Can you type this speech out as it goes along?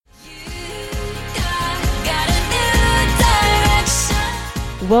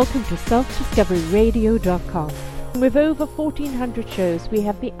Welcome to selfdiscoveryradio.com. With over 1,400 shows, we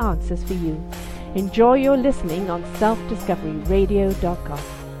have the answers for you. Enjoy your listening on selfdiscoveryradio.com.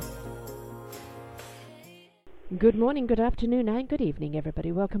 Good morning, good afternoon, and good evening,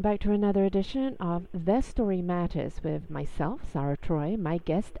 everybody. Welcome back to another edition of Their Story Matters with myself, Sarah Troy, and my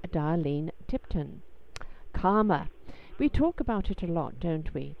guest, Darlene Tipton. Karma. We talk about it a lot,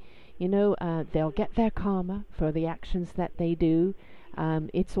 don't we? You know, they'll get their karma for the actions that they do.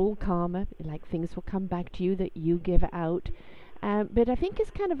 It's all karma, like things will come back to you that you give out. But I think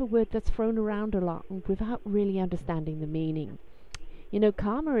it's kind of a word that's thrown around a lot without really understanding the meaning. You know,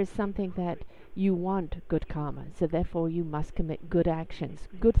 karma is something that you want good karma, so therefore you must commit good actions,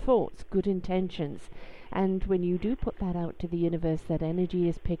 good thoughts, good intentions. And when you do put that out to the universe, that energy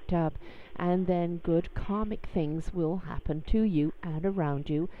is picked up, and then good karmic things will happen to you and around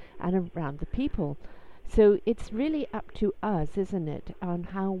the people. So it's really up to us, isn't it, on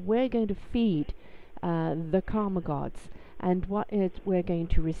how we're going to feed the karma gods and what we're going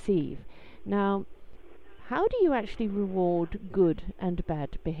to receive. Now, how do you actually reward good and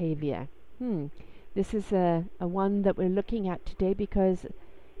bad behavior? This is a one that we're looking at today, because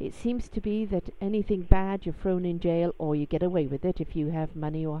it seems to be that anything bad, you're thrown in jail, or you get away with it if you have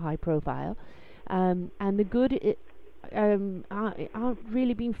money or high profile. And the good aren't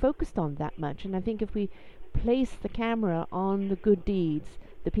really being focused on that much. And I think if we place the camera on the good deeds,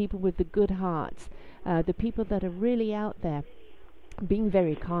 the people with the good hearts, the people that are really out there being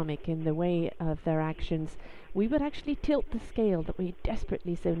very karmic in the way of their actions, we would actually tilt the scale that we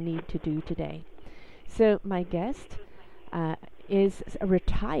desperately so need to do today. So my guest is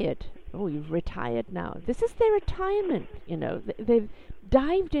retired. Oh, you've retired now. This is their retirement, you know. They've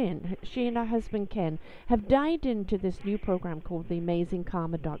dived in, she and her husband Ken have dived into this new program called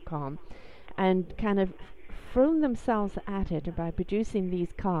theamazingkarma.com and kind of thrown themselves at it by producing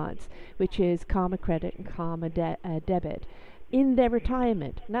these cards, which is Karma Credit and Karma Debit, in their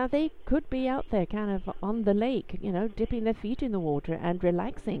retirement. Now, they could be out there kind of on the lake, you know, dipping their feet in the water and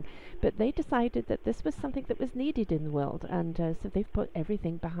relaxing, but they decided that this was something that was needed in the world, and so they've put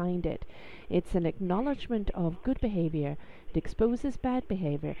everything behind it. It's an acknowledgement of good behavior, it exposes bad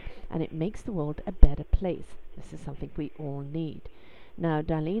behavior, and it makes the world a better place. This is something we all need. Now,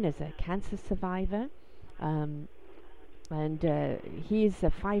 Darlene is a cancer survivor, and he is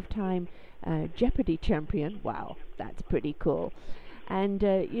a 5-time Jeopardy champion. Wow, that's pretty cool. And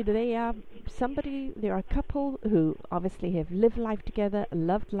you know, they are a couple who obviously have lived life together,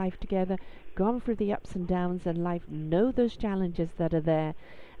 loved life together, gone through the ups and downs in life, know those challenges that are there,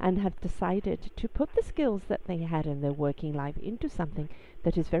 and have decided to put the skills that they had in their working life into something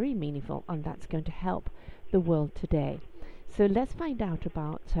that is very meaningful, and that's going to help the world today. So let's find out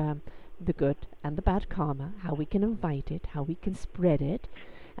about the good and the bad karma, how we can invite it, how we can spread it,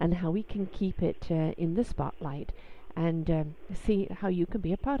 and how we can keep it in the spotlight, and see how you can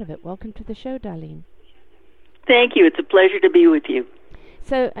be a part of it. Welcome to the show, Darlene. Thank you. It's a pleasure to be with you.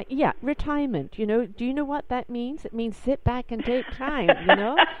 So, yeah, retirement, you know, do you know what that means? It means sit back and take time, you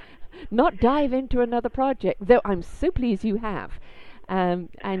know, not dive into another project, though I'm so pleased you have. And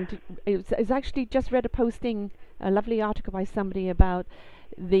it's actually just read a lovely article by somebody about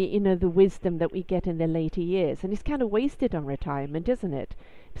the wisdom that we get in the later years, and it's kind of wasted on retirement, isn't it?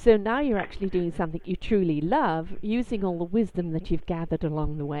 So now you're actually doing something you truly love, using all the wisdom that you've gathered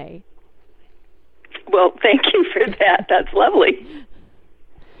along the way. Well, thank you for that. That's lovely.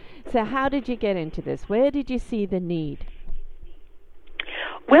 So how did you get into this? Where did you see the need?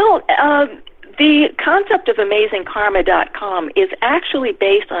 Well, the concept of AmazingKarma.com is actually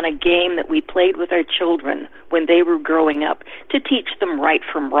based on a game that we played with our children when they were growing up to teach them right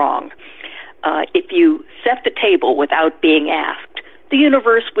from wrong. If you set the table without being asked, the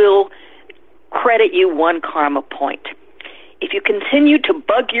universe will credit you 1 karma point. If you continue to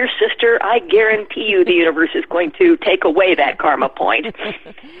bug your sister, I guarantee you the universe is going to take away that karma point.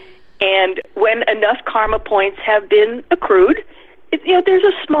 And when enough karma points have been accrued, there's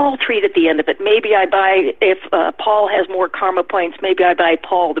a small treat at the end of it. Maybe I buy, if Paul has more karma points, maybe I buy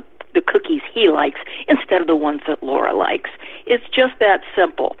Paul the cookies he likes instead of the ones that Laura likes. It's just that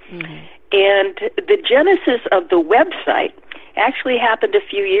simple. Mm-hmm. And the genesis of the website actually happened a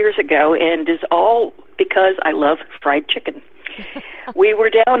few years ago, and is all because I love fried chicken. We were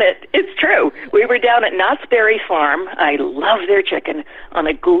down at Knott's Berry Farm. I love their chicken, on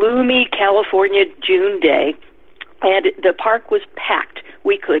a gloomy California June day, and the park was packed.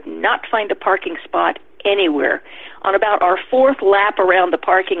 We could not find a parking spot anywhere. On about our 4th lap around the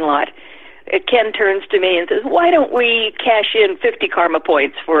parking lot, Ken turns to me and says, "Why don't we cash in 50 karma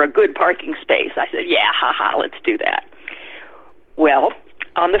points for a good parking space?" I said, "Yeah, haha, let's do that." Well,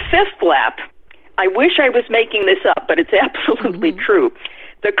 On the fifth lap, I wish I was making this up, but it's absolutely true.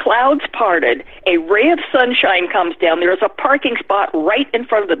 The clouds parted, a ray of sunshine comes down. There's a parking spot right in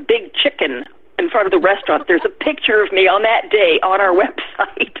front of the Big Chicken in front of the restaurant. There's a picture of me on that day on our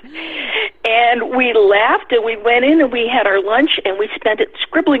website. And we laughed and we went in and we had our lunch and we spent it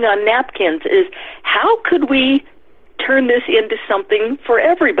scribbling on napkins is how could we turn this into something for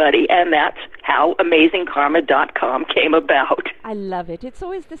everybody? And that's how AmazingKarma.com came about. I love it. It's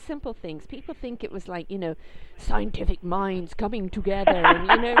always the simple things. People think it was like, scientific minds coming together,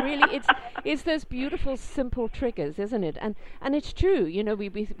 and really it's those beautiful simple triggers, isn't it? And it's true.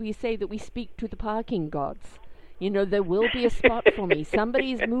 We say that we speak to the parking gods. There will be a spot for me.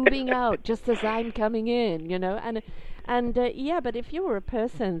 Somebody's moving out just as I'm coming in. But if you're a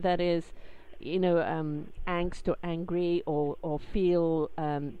person that is angst or angry or feel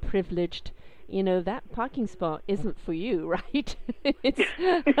privileged, that parking spot isn't for you, right?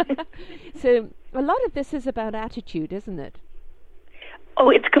 So a lot of this is about attitude, isn't it? Oh,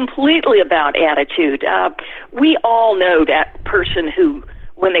 it's completely about attitude. We all know that person who,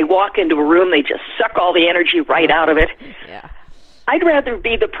 when they walk into a room, they just suck all the energy right out of it. Yeah. I'd rather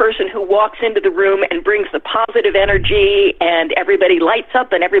be the person who walks into the room and brings the positive energy and everybody lights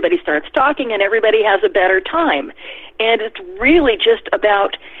up and everybody starts talking and everybody has a better time. And it's really just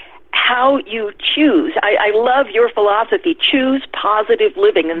about how you choose. I love your philosophy, choose positive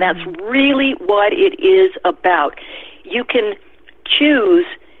living, and that's really what it is about. You can choose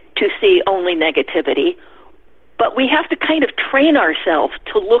to see only negativity, but we have to kind of train ourselves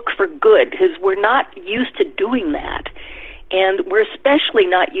to look for good because we're not used to doing that. And we're especially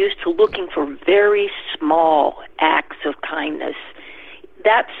not used to looking for very small acts of kindness.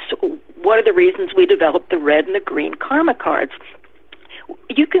 That's one of the reasons we developed the red and the green karma cards.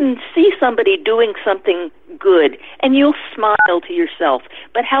 You can see somebody doing something good, and you'll smile to yourself.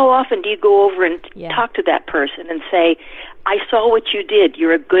 But how often do you go over and talk to that person and say, I saw what you did,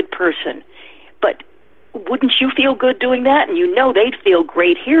 you're a good person. But wouldn't you feel good doing that? And they'd feel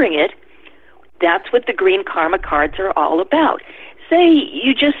great hearing it. That's what the green karma cards are all about. Say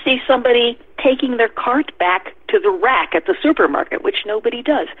you just see somebody taking their cart back to the rack at the supermarket, which nobody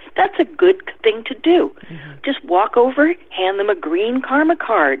does. That's a good thing to do. Mm-hmm. Just walk over, hand them a green karma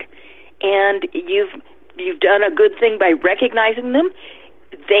card, and you've done a good thing by recognizing them.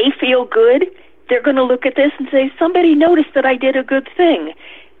 They feel good. They're going to look at this and say, somebody noticed that I did a good thing.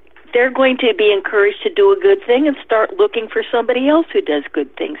 They're going to be encouraged to do a good thing and start looking for somebody else who does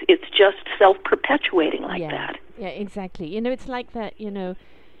good things. It's just self-perpetuating like that. Yeah, exactly. It's like that,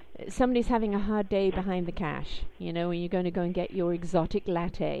 somebody's having a hard day behind the cash, when you're going to go and get your exotic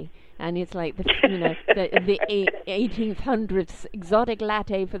latte, and it's like the 1800s exotic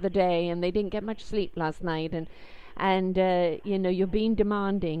latte for the day, and they didn't get much sleep last night, and you're being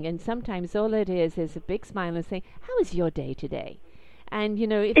demanding, and sometimes all it is a big smile and saying, how is your day today? And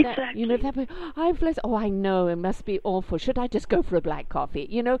if exactly. I know it must be awful. Should I just go for a black coffee?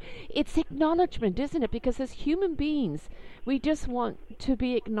 It's acknowledgement, isn't it? Because as human beings, we just want to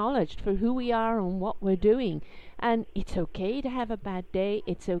be acknowledged for who we are and what we're doing. And it's okay to have a bad day.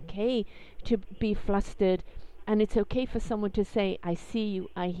 It's okay to be flustered. And it's okay for someone to say, I see you,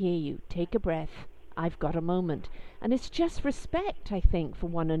 I hear you. Take a breath. I've got a moment. And it's just respect, I think, for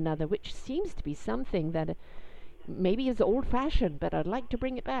one another, which seems to be something that maybe is old-fashioned, but I'd like to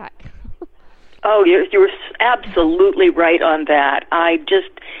bring it back. Oh, you're absolutely right on that. I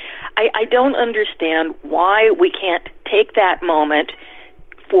don't understand why we can't take that moment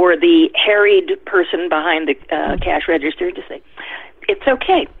for the harried person behind the cash register to say, it's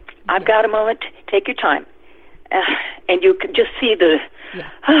okay. I've got a moment. Take your time. And you can just see the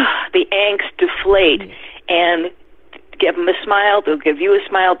angst deflate and give them a smile. They'll give you a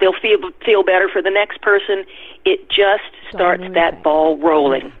smile. They'll feel better for the next person. It just starts that ball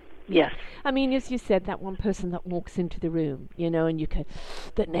rolling. Yes. I mean, as you said, that one person that walks into the room, and you can,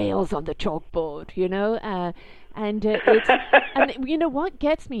 the nails on the chalkboard, and it's, and what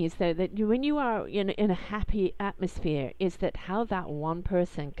gets me is though that when you are in a happy atmosphere, is that how that one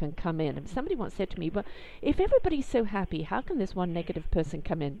person can come in. And somebody once said to me, but if everybody's so happy, how can this one negative person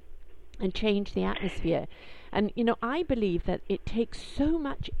come in and change the atmosphere? And I believe that it takes so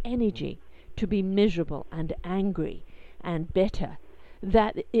much energy to be miserable and angry and bitter,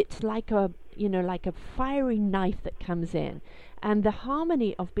 that it's like a fiery knife that comes in, and the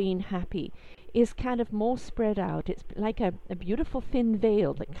harmony of being happy is kind of more spread out. It's like a beautiful thin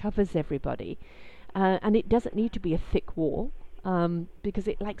veil that covers everybody, and it doesn't need to be a thick wall, because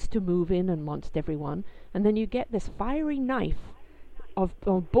it likes to move in amongst everyone, and then you get this fiery knife of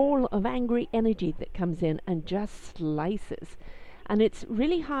ball of angry energy that comes in and just slices. And it's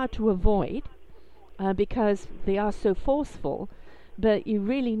really hard to avoid because they are so forceful, but you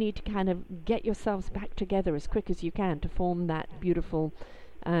really need to kind of get yourselves back together as quick as you can to form that beautiful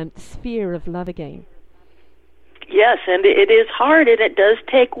sphere of love again. Yes, and it is hard and it does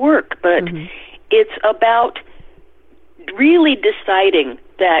take work, but it's about really deciding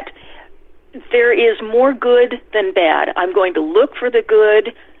that there is more good than bad. I'm going to look for the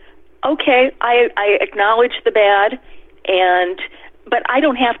good. Okay, I acknowledge the bad, but I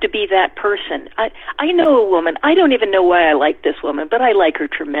don't have to be that person. I know a woman. I don't even know why I like this woman, but I like her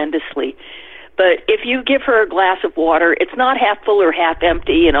tremendously. But if you give her a glass of water, it's not half full or half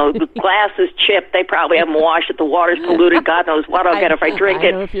empty. You know, the glass is chipped. They probably haven't washed it. The water's polluted. God knows what I'll get if I drink it.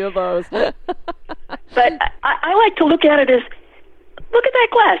 I know a few of those. But I like to look at it as, look at that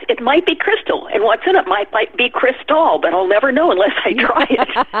glass. It might be crystal, and what's in it might be crystal, but I'll never know unless I try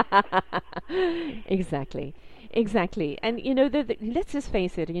it. Exactly. And, you know, let's just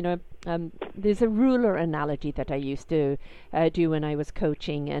face it, you know, there's a ruler analogy that I used to do when I was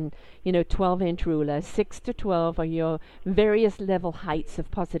coaching, and, you know, 12-inch ruler, 6 to 12 are your various level heights of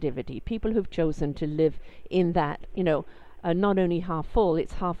positivity. People who've chosen to live in that, you know, not only half full,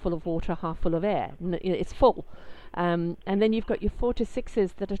 it's half full of water, half full of air. It's full. And then you've got your 4 to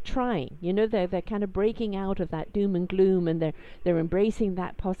 6s that are trying. You know, they're kind of breaking out of that doom and gloom, and they're embracing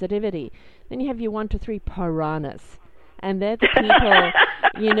that positivity. Then you have your 1 to 3 piranhas, and they're the people,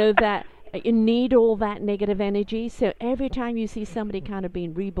 you know, that you need all that negative energy. So every time you see somebody kind of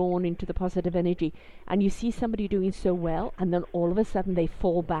being reborn into the positive energy, and you see somebody doing so well, and then all of a sudden they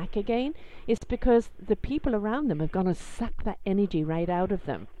fall back again, it's because the people around them have gone and sucked that energy right out of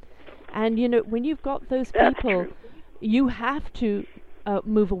them. And, you know, when you've got those people, you have to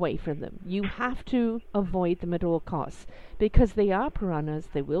move away from them. You have to avoid them at all costs, because they are piranhas.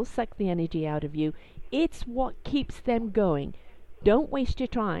 They will suck the energy out of you. It's what keeps them going. Don't waste your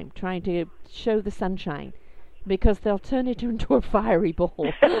time trying to show the sunshine, because they'll turn it into a fiery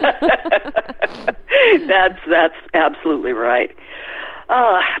ball. That's absolutely right.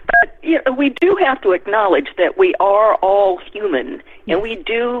 But you know, we do have to acknowledge that we are all human, and we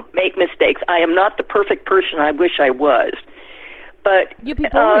do make mistakes. I am not the perfect person I wish I was. But you'd be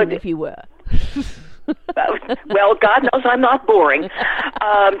boring if you were. Well, God knows I'm not boring.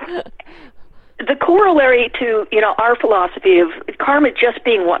 The corollary to, you know, our philosophy of karma just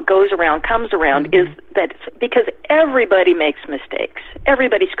being what goes around comes around is that because everybody makes mistakes.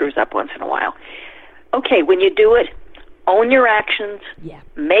 Everybody screws up once in a while. Okay, when you do it, own your actions,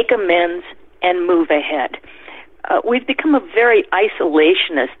 make amends, and move ahead. We've become a very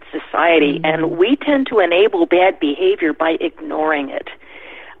isolationist society, and we tend to enable bad behavior by ignoring it.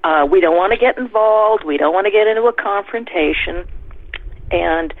 We don't want to get involved. We don't want to get into a confrontation.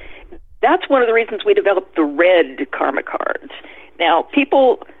 And that's one of the reasons we developed the red karma cards. Now,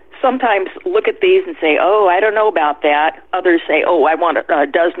 people sometimes look at these and say, oh, I don't know about that. Others say, oh, I want a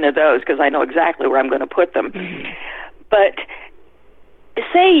dozen of those because I know exactly where I'm going to put them. But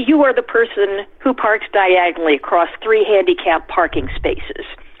say you are the person who parks diagonally across 3 handicapped parking spaces.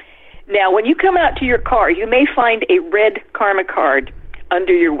 Now, when you come out to your car, you may find a red karma card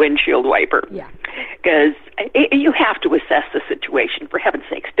under your windshield wiper. Because you have to assess the situation. For heaven's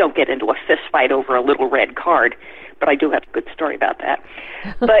sakes, don't get into a fist fight over a little red card. But I do have a good story about that.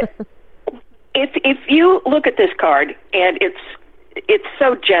 But if you look at this card and it's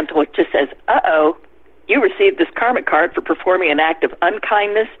so gentle, it just says, uh-oh, you received this karmic card for performing an act of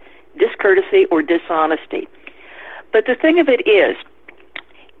unkindness, discourtesy, or dishonesty. But the thing of it is,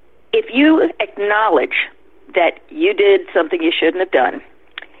 if you acknowledge that you did something you shouldn't have done,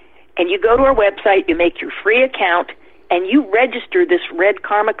 and you go to our website, you make your free account, and you register this red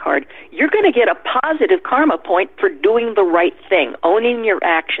karma card, you're going to get a positive karma point for doing the right thing, owning your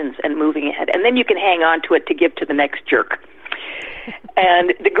actions and moving ahead. And then you can hang on to it to give to the next jerk.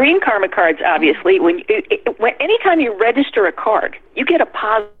 And the green karma cards, obviously, anytime you register a card, you get a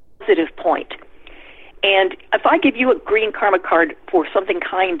positive point. And if I give you a green karma card for something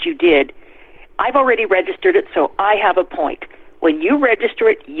kind you did, I've already registered it, so I have a point. When you register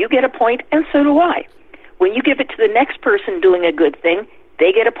it, you get a point, and so do I. When you give it to the next person doing a good thing,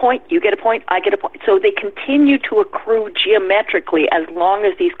 they get a point, you get a point, I get a point. So they continue to accrue geometrically as long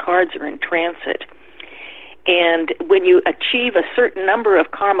as these cards are in transit. And when you achieve a certain number of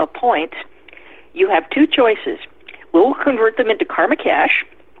karma points, you have 2 choices. We'll convert them into karma cash.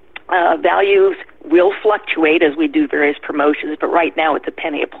 Values will fluctuate as we do various promotions, but right now it's a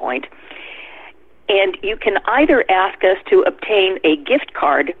penny a point. And you can either ask us to obtain a gift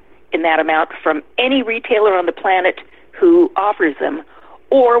card in that amount from any retailer on the planet who offers them,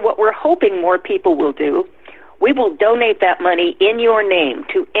 or what we're hoping more people will do, we will donate that money in your name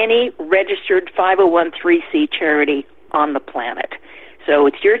to any registered 501(c)(3) charity on the planet. So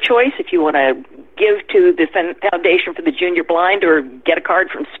it's your choice if you want to give to the Foundation for the Junior Blind or get a card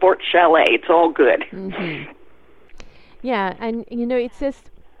from Sports Chalet. It's all good. Mm-hmm. Yeah, and, it's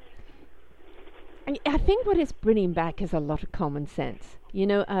just... I think what it's bringing back is a lot of common sense.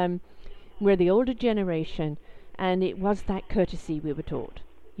 We're the older generation, and it was that courtesy we were taught.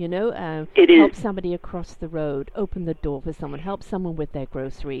 Help somebody across the road, open the door for someone, help someone with their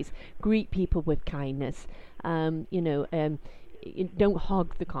groceries, greet people with kindness, don't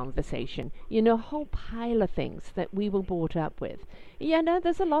hog the conversation. A whole pile of things that we were brought up with.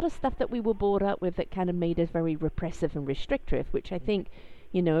 There's a lot of stuff that we were brought up with that kind of made us very repressive and restrictive, which I think,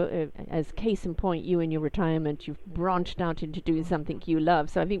 as case in point, you in your retirement, you've branched out into doing something you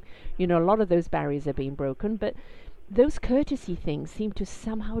love. So I think, a lot of those barriers are being broken, but those courtesy things seem to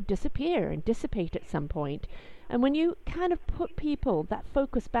somehow disappear and dissipate at some point. And when you kind of put people that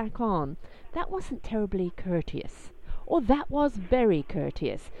focus back on, that wasn't terribly courteous, or that was very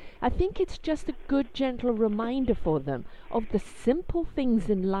courteous. I think it's just a good, gentle reminder for them of the simple things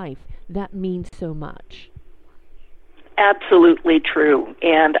in life that mean so much. Absolutely true.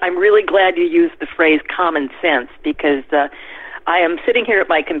 And I'm really glad you used the phrase common sense, because I am sitting here at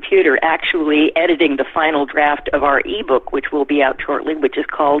my computer actually editing the final draft of our ebook, which will be out shortly, which is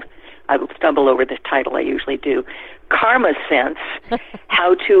called, I will stumble over this title, I usually do, Karma Sense,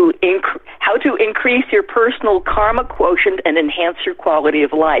 how to increase your personal karma quotient and enhance your quality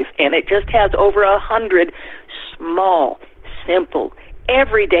of life. And it just has over 100 small, simple,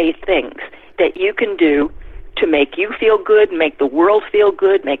 everyday things that you can do to make you feel good, make the world feel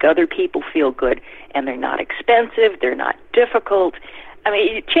good, make other people feel good. And they're not expensive, they're not difficult. I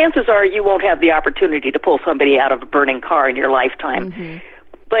mean, chances are you won't have the opportunity to pull somebody out of a burning car in your lifetime. Mm-hmm.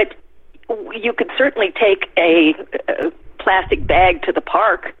 But you could certainly take a plastic bag to the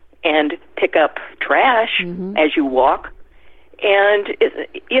park and pick up trash as you walk, and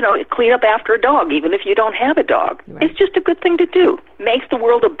clean up after a dog, even if you don't have a dog. Right. It's just a good thing to do. Makes the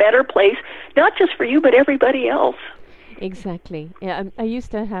world a better place, not just for you, but everybody else. Exactly. Yeah, I used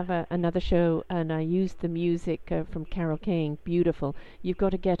to have another show, and I used the music from Carole King. Beautiful. You've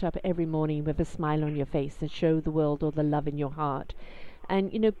got to get up every morning with a smile on your face and show the world all the love in your heart.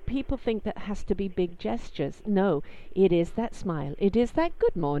 And, people think that has to be big gestures. No, it is that smile. It is that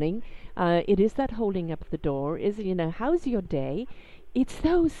good morning. It is that holding up the door. How's your day? It's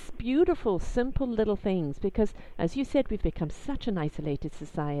those beautiful, simple little things, because, as you said, we've become such an isolated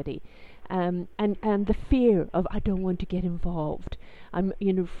society. And the fear of, I don't want to get involved.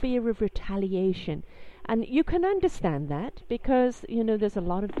 Fear of retaliation. And you can understand that, because, there's a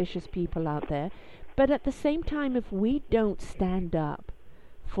lot of vicious people out there. But at the same time, if we don't stand up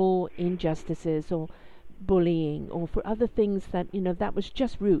for injustices or bullying or for other things that, that was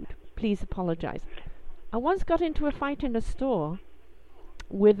just rude, please apologize. I once got into a fight in a store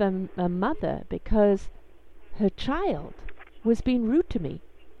with a mother because her child was being rude to me.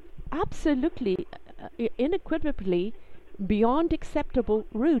 Absolutely, unequivocally, beyond acceptable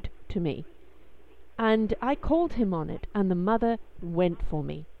rude to me. And I called him on it, and the mother went for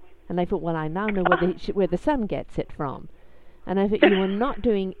me. And I thought, well, I now know where the son gets it from. And I thought, you are not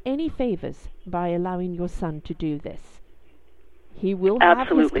doing any favors by allowing your son to do this. He will have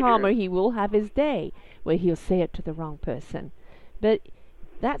his karma, he will have his day where he'll say it to the wrong person. But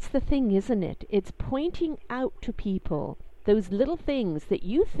that's the thing, isn't it? It's pointing out to people those little things that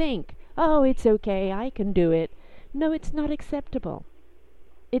you think, oh, it's okay, I can do it. No, it's not acceptable.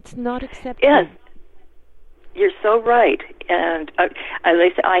 It's not acceptable. Yes. You're so right. And as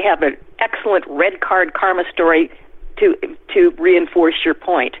I say, I have an excellent red card karma story to reinforce your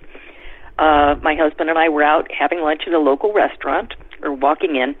point. My husband and I were out having lunch at a local restaurant, or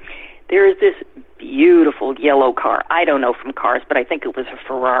walking in. There is this beautiful yellow car. I don't know from cars, but I think it was a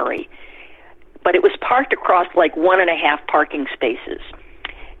Ferrari. But it was parked across like 1.5 parking spaces.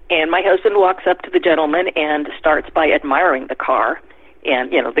 And my husband walks up to the gentleman and starts by admiring the car and,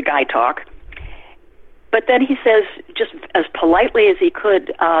 the guy talk. But then he says, just as politely as he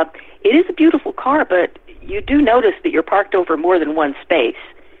could, it is a beautiful car, but you do notice that you're parked over more than one space.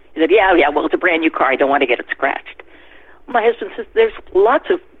 He said, yeah, well, it's a brand new car. I don't want to get it scratched. My husband says, there's lots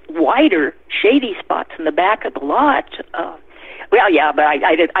of wider, shady spots in the back of the lot. Well, yeah, but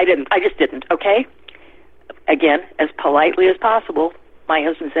I just didn't, okay? Again, as politely as possible, my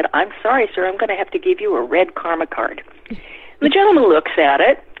husband said, I'm sorry, sir, I'm going to have to give you a red karma card. The gentleman looks at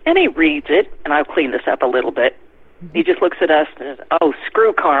it, and he reads it, and I'll clean this up a little bit. He just looks at us and says, oh,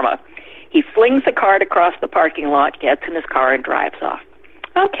 screw karma. He flings the card across the parking lot, gets in his car, and drives off.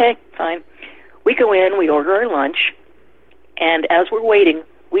 Okay, fine. We go in, we order our lunch, and as we're waiting,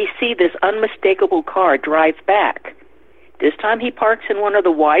 we see this unmistakable car drive back. This time he parks in one of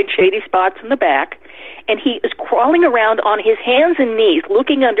the wide, shady spots in the back, and he is crawling around on his hands and knees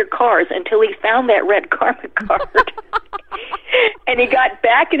looking under cars until he found that red Karma card. And he got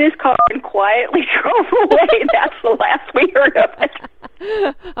back in his car and quietly drove away. That's the last we heard of it.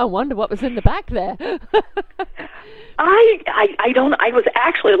 I wonder what was in the back there. I don't. I was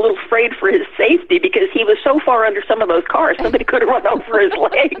actually a little afraid for his safety because he was so far under some of those cars, somebody could have run over his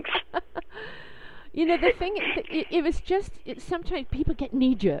legs. You know, the thing, it was just, sometimes people get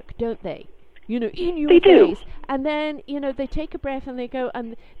knee-jerk, don't they? You know, in your face. And then, you know, they take a breath and they go,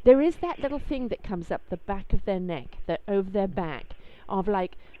 and there is that little thing that comes up the back of their neck, over their back, of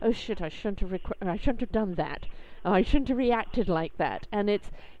like, oh shit, I shouldn't have done that. Oh, I shouldn't have reacted like that. And it's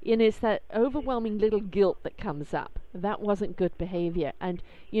that overwhelming little guilt that comes up. That wasn't good behavior. And,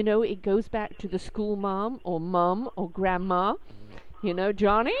 you know, it goes back to the school mom or grandma. You know,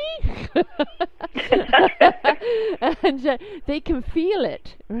 Johnny? And they can feel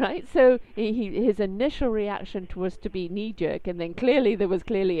it, right? So his initial reaction was to be knee-jerk, and then there was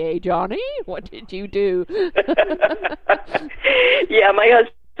a, Johnny, what did you do? Yeah, my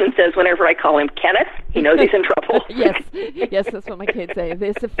husband says whenever I call him Kenneth, he knows he's in trouble. Yes, that's what my kids say. If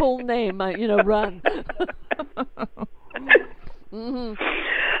there's a full name, run. Mm-hmm.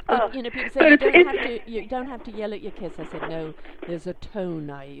 You know, people say you don't have to yell at your kids. I said no. There's a tone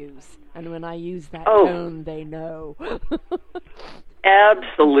I use, and when I use that tone, they know.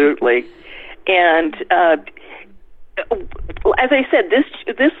 Absolutely, and as I said,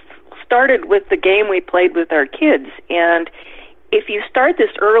 this started with the game we played with our kids, and if you start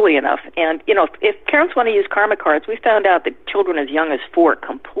this early enough, and you know, if parents want to use karma cards, we found out that children as young as 4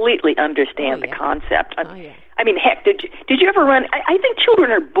 completely understand the concept. I mean, heck, did you ever run? I think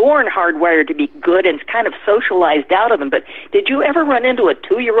children are born hardwired to be good and kind of socialized out of them. But did you ever run into a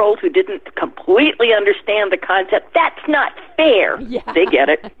 2-year-old who didn't completely understand the concept? That's not fair. Yeah. They get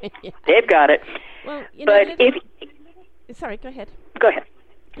it. Yeah. They've got it. Well, you know, sorry, go ahead. Go ahead.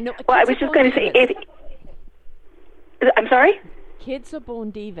 No, well, I was just going to say, I'm sorry? Kids are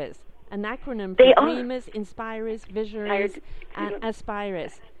born divas. An acronym for dreamers, inspirers, visionaries, and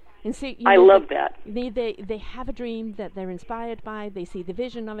aspirers. And see, I love that. They have a dream that they're inspired by, they see the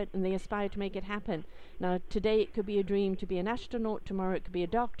vision of it, and they aspire to make it happen. Now, today it could be a dream to be an astronaut, tomorrow it could be a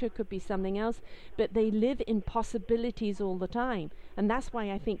doctor, it could be something else, but they live in possibilities all the time. And that's why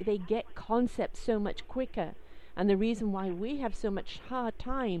I think they get concepts so much quicker. And the reason why we have so much hard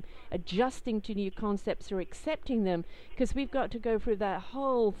time adjusting to new concepts or accepting them, because we've got to go through that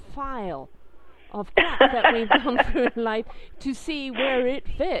whole file of crap that we've gone through in life to see where it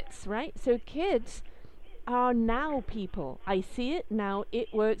fits, right? So kids are now people. I see it now,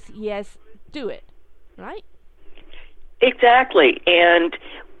 it works, yes, do it, right? Exactly. And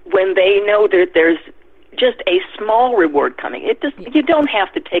when they know that there's just a small reward coming, you don't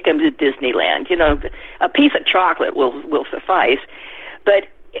have to take them to Disneyland. You know, a piece of chocolate will suffice. But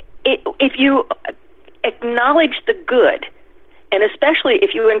if you acknowledge the good, and especially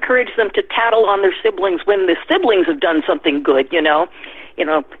if you encourage them to tattle on their siblings when the siblings have done something good, you know,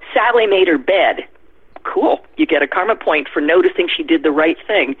 Sally made her bed. Cool. You get a karma point for noticing she did the right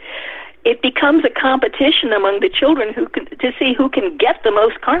thing. It becomes a competition among the children to see who can get the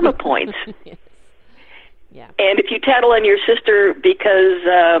most karma points. Yes. Yeah. And if you tattle on your sister because,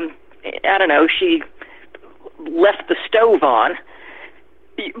 I don't know, she left the stove on,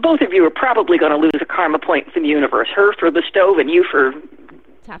 both of you are probably going to lose a karma point from the universe. Her for the stove and you for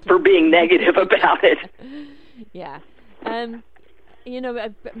being negative about it. Yeah. You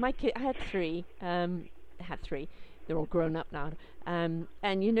know, my kid, I had three. They're all grown up now.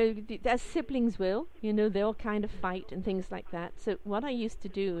 And, you know, as siblings will, you know, they all kind of fight and things like that. So what I used to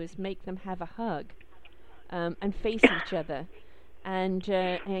do is make them have a hug and face each other and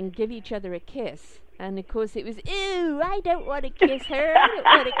give each other a kiss. And, of course, it was, ew, I don't want to kiss her, I don't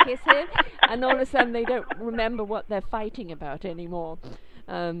want to kiss him. And all of a sudden they don't remember what they're fighting about anymore.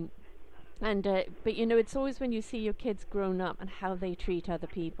 But, you know, it's always when you see your kids grown up and how they treat other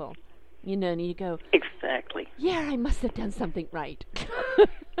people. You know, and you go, exactly. Yeah, I must have done something right.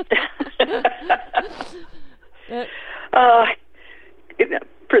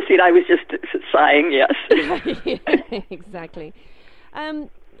 Proceed. I was just sighing, yes. Yeah, exactly.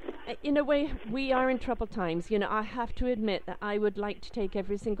 In a way, we are in troubled times. You know, I have to admit that I would like to take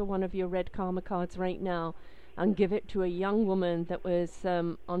every single one of your red karma cards right now and give it to a young woman that was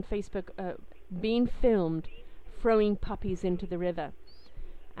on Facebook being filmed throwing puppies into the river.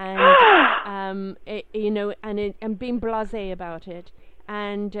 And you know, and being blasé about it,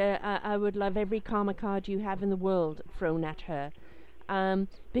 And I would love every karma card you have in the world thrown at her,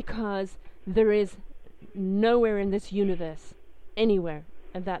 because there is nowhere in this universe, anywhere,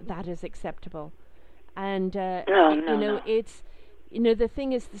 that is acceptable. And it's, the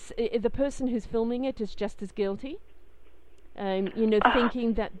thing is, the person who's filming it is just as guilty.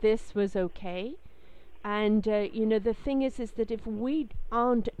 Thinking that this was okay. And the thing is that if we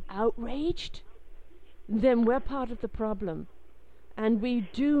aren't outraged, then we're part of the problem. And we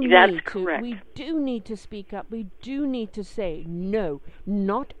do need to speak up. We do need to say, no,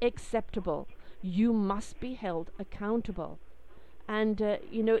 not acceptable. You must be held accountable. And,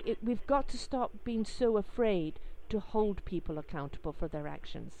 we've got to stop being so afraid to hold people accountable for their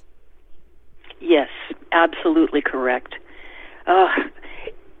actions. Yes, absolutely correct.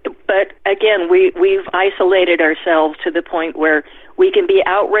 But again, we've isolated ourselves to the point where we can be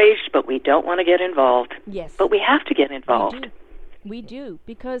outraged, but we don't want to get involved. Yes. But we have to get involved. We do,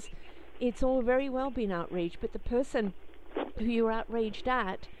 because it's all very well being outraged, but the person who you're outraged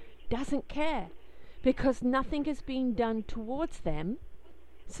at doesn't care, because nothing is being done towards them,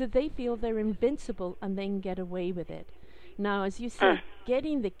 so they feel they're invincible and they can get away with it. Now, as you said,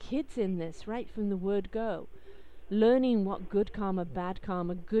 getting the kids in this right from the word go, learning what good karma,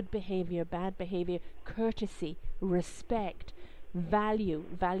 good behavior, bad behavior, courtesy, respect, value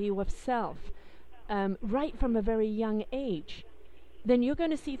of self, right from a very young age, then you're going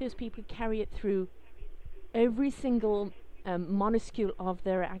to see those people carry it through every single minuscule of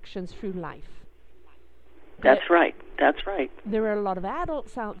their actions through life. That's right. There are a lot of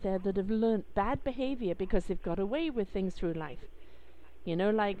adults out there that have learned bad behavior because they've got away with things through life.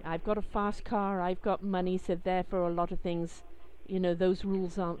 Like, I've got a fast car, I've got money, so therefore a lot of things, those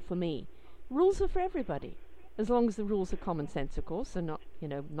rules aren't for me. Rules are for everybody, as long as the rules are common sense, of course, and not,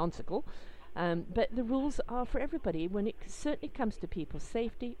 nonsensical. But the rules are for everybody when it certainly comes to people's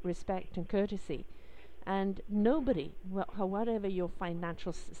safety, respect, and courtesy. And nobody, whatever your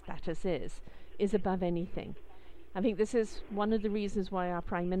financial status is above anything. I think this is one of the reasons why our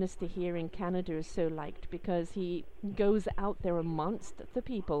Prime Minister here in Canada is so liked, because he goes out there amongst the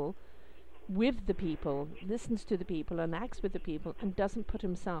people, with the people, listens to the people, and acts with the people, and doesn't put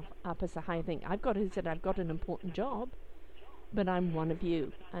himself up as a high thing. I've got an important job, but I'm one of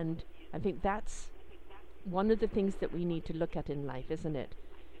you. And I think that's one of the things that we need to look at in life, isn't it?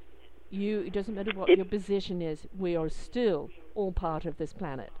 It doesn't matter what your position is, we are still all part of this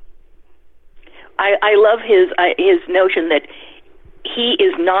planet. I love his notion that he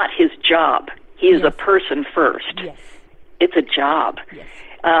is not his job. He is a person first. Yes. It's a job. Yes.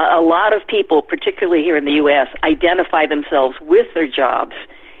 A lot of people, particularly here in the U.S., identify themselves with their jobs.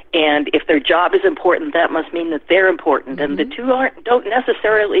 And if their job is important, that must mean that they're important. Mm-hmm. And the two don't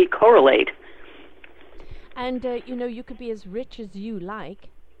necessarily correlate. And, you could be as rich as you like,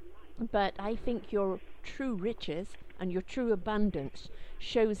 but I think your true riches and your true abundance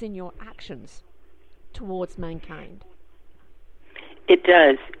shows in your actions towards mankind. It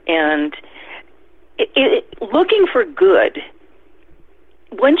does. And looking for good,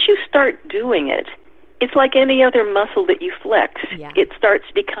 once you start doing it, it's like any other muscle that you flex. Yeah. It starts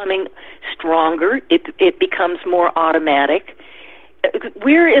becoming stronger. It becomes more automatic.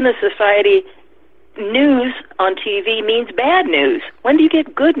 We're in a society, news on TV means bad news. When do you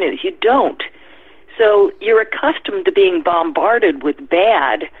get good news? You don't. So you're accustomed to being bombarded with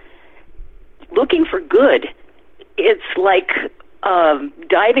bad. Looking for good, it's like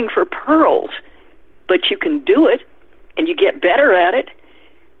diving for pearls, but you can do it, and you get better at it,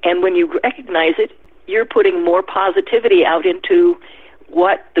 and when you recognize it, you're putting more positivity out into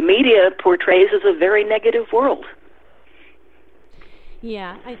what the media portrays as a very negative world.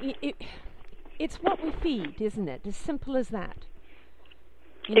 Yeah, it's what we feed, isn't it? As simple as that.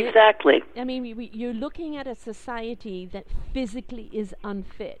 Exactly. You're looking at a society that physically is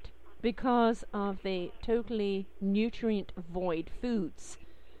unfit because of the totally nutrient-void foods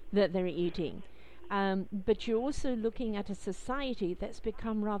that they're eating. But you're also looking at a society that's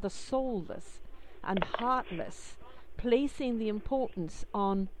become rather soulless and heartless, placing the importance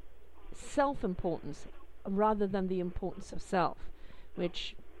on self-importance rather than the importance of self,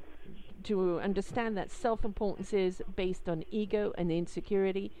 which, to understand that self-importance is based on ego and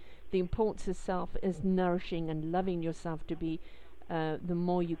insecurity, the importance of self is nourishing and loving yourself to be the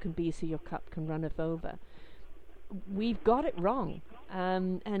more you can be so your cup can runneth over. We've got it wrong,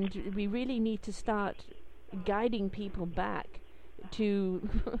 and we really need to start guiding people back to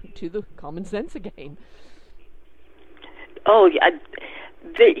to the common sense again. Oh, yeah.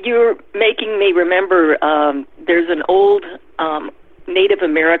 You're making me remember, there's an old Native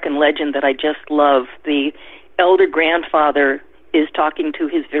American legend that I just love. The elder grandfather is talking to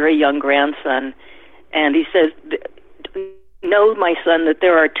his very young grandson, and he says, "Know, my son, that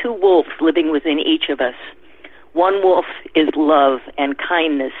there are two wolves living within each of us. One wolf is love and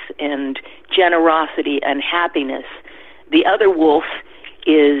kindness and generosity and happiness. The other wolf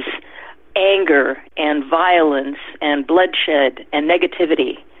is anger and violence and bloodshed and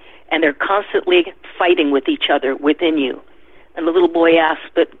negativity, and they're constantly fighting with each other within you." And the little boy asks,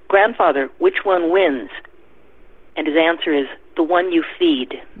 "But grandfather, which one wins?" And his answer is, "The one you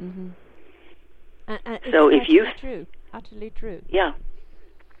feed." Mm-hmm. So if you... True. Utterly true. Yeah.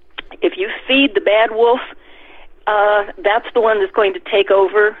 If you feed the bad wolf, that's the one that's going to take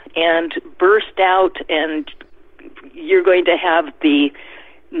over and burst out, and you're going to have the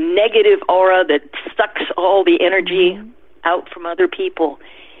negative aura that sucks all the energy out from other people.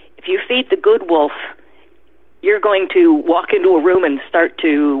 If you feed the good wolf, you're going to walk into a room and start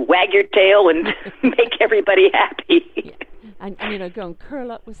to wag your tail and make everybody happy. Yeah. And go and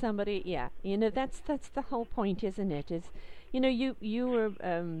curl up with somebody. Yeah, that's the whole point, isn't it? Is you were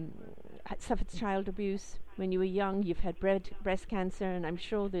suffered child abuse when you were young. You've had breast cancer, and I'm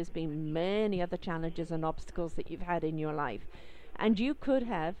sure there's been many other challenges and obstacles that you've had in your life. And you could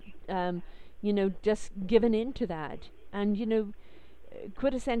have, just given in to that, and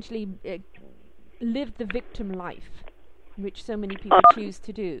could essentially live the victim life, which so many people choose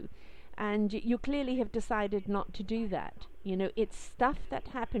to do. And you clearly have decided not to do that. It's stuff that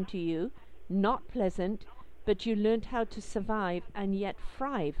happened to you, not pleasant, but you learned how to survive and yet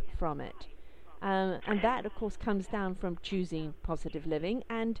thrive from it. And that, of course, comes down from choosing positive living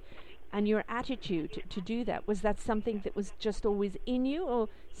and your attitude to do that. Was that something that was just always in you, or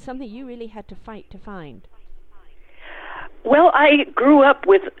something you really had to fight to find? Well, I grew up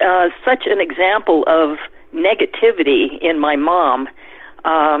with such an example of negativity in my mom.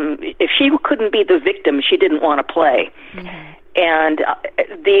 If she couldn't be the victim, she didn't want to play. Mm-hmm. And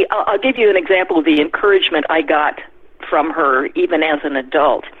I'll give you an example of the encouragement I got from her even as an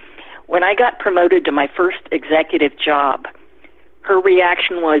adult. When I got promoted to my first executive job, her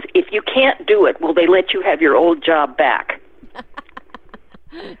reaction was, "If you can't do it, will they let you have your old job back?"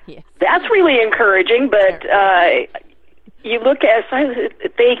 Yes. That's really encouraging, but you look at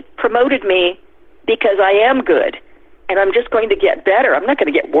they promoted me because I am good, and I'm just going to get better. I'm not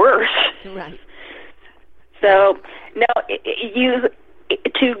going to get worse. Right. So, now,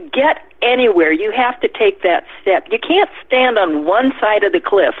 to get anywhere, you have to take that step. You can't stand on one side of the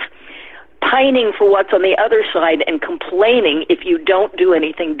cliff pining for what's on the other side and complaining if you don't do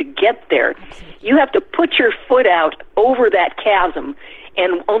anything to get there. Absolutely. You have to put your foot out over that chasm,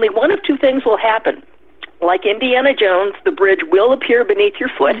 and only one of two things will happen. Like Indiana Jones, the bridge will appear beneath your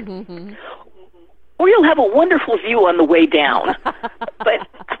foot, mm-hmm. or you'll have a wonderful view on the way down.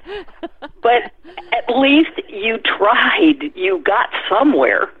 but at least you tried. You got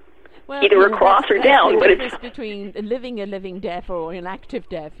somewhere. Well, either across or down. But it's between living a living death or an active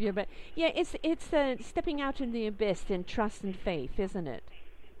death. Yeah, but it's stepping out in the abyss in trust and faith, isn't it?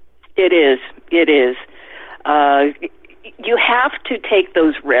 It is. It is. You have to take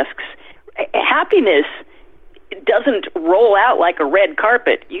those risks. Happiness doesn't roll out like a red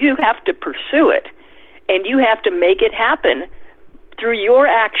carpet. You have to pursue it, and you have to make it happen through your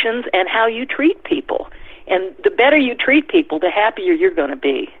actions and how you treat people. And the better you treat people, the happier you're going to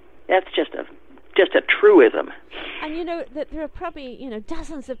be. That's just a truism. And that there are probably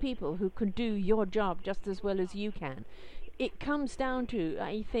dozens of people who can do your job just as well as you can. It comes down to,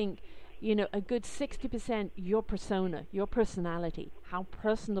 I think, a good 60% your persona, your personality. How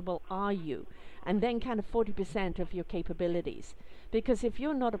personable are you? And then kind of 40% of your capabilities. Because if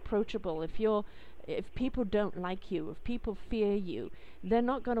you're not approachable, if people don't like you, if people fear you, they're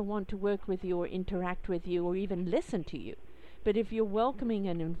not going to want to work with you or interact with you or even listen to you. But if you're welcoming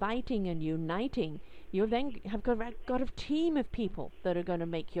and inviting and uniting, you then have got a team of people that are going to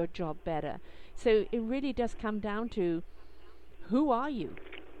make your job better. So it really does come down to, who are you?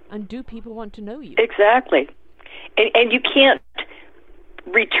 And do people want to know you? Exactly. And you can't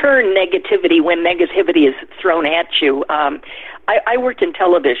return negativity when negativity is thrown at you. I worked in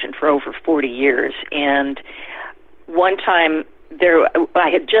television for over 40 years, and one time I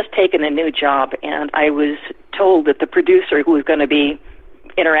had just taken a new job, and I was told that the producer who was going to be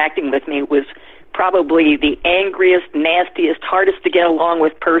interacting with me was probably the angriest, nastiest, hardest to get along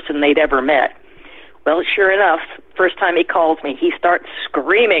with person they'd ever met. Well, sure enough, first time he calls me, he starts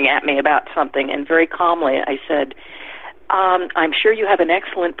screaming at me about something, and very calmly I said, I'm sure you have an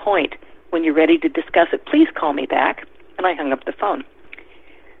excellent point. When you're ready to discuss it, please call me back. And I hung up the phone.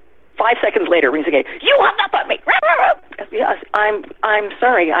 5 seconds later, rings again. You hung up on me. Yes, I'm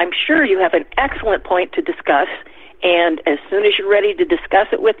sorry. I'm sure you have an excellent point to discuss, And as soon as you're ready to discuss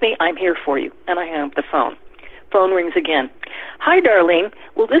it with me, I'm here for you. And I hang up the phone. Phone rings again. Hi, Darlene.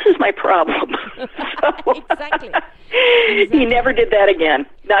 Well, this is my problem. Exactly. He never did that again.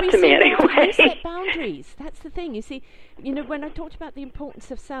 Not to me, anyway. You set boundaries. That's the thing. You see, when I talked about the importance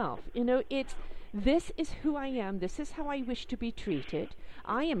of self, it's this is who I am. This is how I wish to be treated.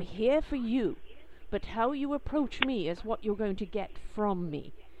 I am here for you. But how you approach me is what you're going to get from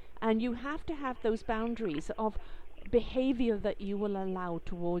me. And you have to have those boundaries of behavior that you will allow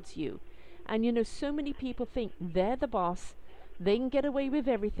towards you. And so many people think they're the boss, they can get away with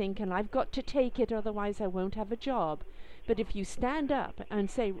everything, and I've got to take it, otherwise I won't have a job. But if you stand up and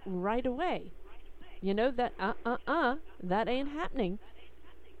say right away, that that ain't happening.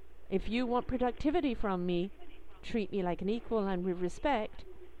 If you want productivity from me, treat me like an equal and with respect,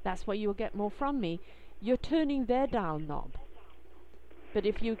 that's why you'll get more from me. You're turning their dial knob. But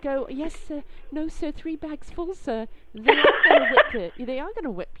if you go, yes, sir, no, sir, 3 bags full, sir, they are going to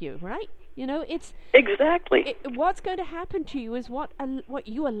whip you, right? It's exactly what's going to happen to you is what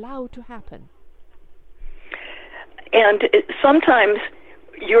you allow to happen. And sometimes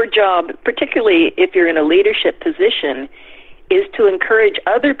your job, particularly if you're in a leadership position, is to encourage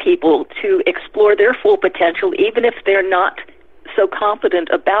other people to explore their full potential, even if they're not so confident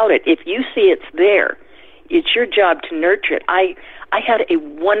about it. If you see it's there, it's your job to nurture it. I had a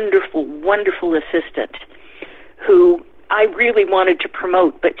wonderful, wonderful assistant who I really wanted to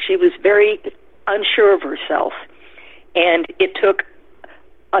promote, but she was very unsure of herself. And it took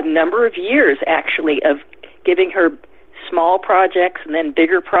a number of years, actually, of giving her small projects and then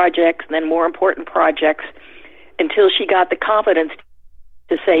bigger projects and then more important projects until she got the confidence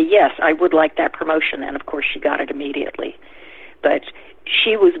to say, yes, I would like that promotion. And, of course, she got it immediately. But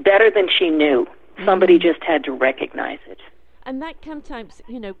she was better than she knew. Somebody just had to recognize it. And that sometimes,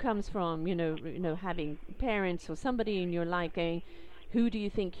 comes from, having parents or somebody in your life going, who do you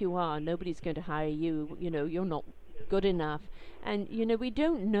think you are? Nobody's going to hire you. You're not good enough. And, we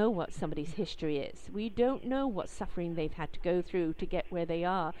don't know what somebody's history is. We don't know what suffering they've had to go through to get where they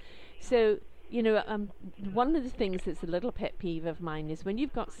are. So, one of the things that's a little pet peeve of mine is when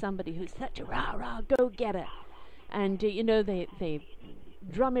you've got somebody who's such a rah-rah go-getter. And, they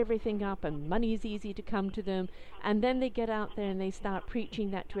drum everything up and money is easy to come to them, and then they get out there and they start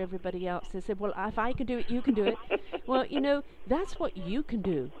preaching that to everybody else. They say, well, if I can do it, you can do it. Well, that's what you can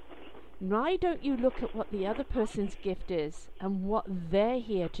do. Why don't you look at what the other person's gift is and what they're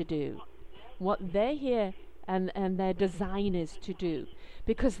here to do, what they're here and their design is to do,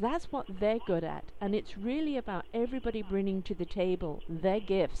 because that's what they're good at. And it's really about everybody bringing to the table their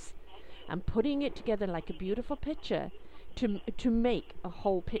gifts and putting it together like a beautiful picture to make a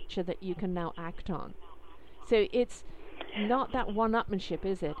whole picture that you can now act on. So it's not that one-upmanship,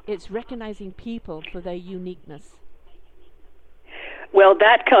 is it? It's recognizing people for their uniqueness. Well,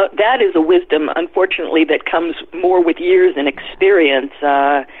 that is a wisdom, unfortunately, that comes more with years and experience.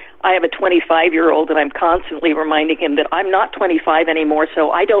 I have a 25-year-old, and I'm constantly reminding him that I'm not 25 anymore,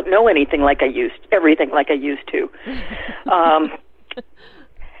 so I don't know everything like I used to.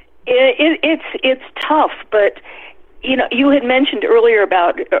 It's tough, but you had mentioned earlier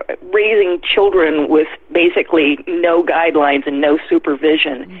about raising children with basically no guidelines and no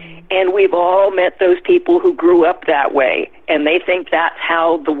supervision. Mm-hmm. And we've all met those people who grew up that way, and they think that's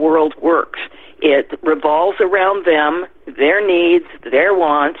how the world works. It revolves around them, their needs, their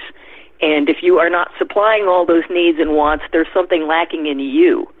wants, and if you are not supplying all those needs and wants, there's something lacking in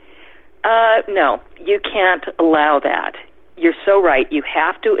you. No, you can't allow that. You're so right. You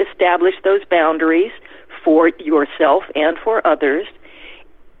have to establish those boundaries for yourself and for others,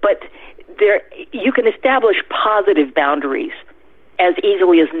 but you can establish positive boundaries as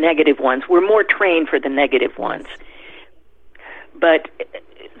easily as negative ones. We're more trained for the negative ones. But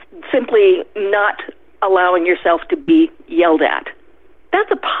simply not allowing yourself to be yelled at, that's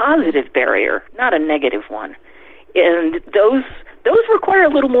a positive barrier, not a negative one. And those require a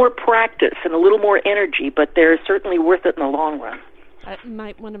little more practice and a little more energy, but they're certainly worth it in the long run.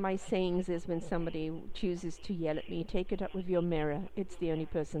 One of my sayings is when somebody chooses to yell at me, take it up with your mirror. It's the only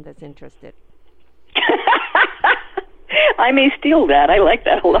person that's interested. I may steal that. I like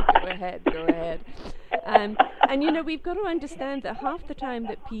that a lot. Go ahead. And we've got to understand that half the time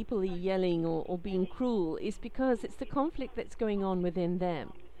that people are yelling or being cruel is because it's the conflict that's going on within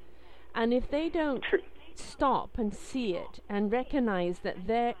them. And if they don't stop and see it and recognize that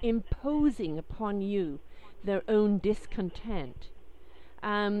they're imposing upon you their own discontent,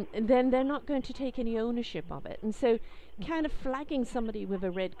 then they're not going to take any ownership of it. And so kind of flagging somebody with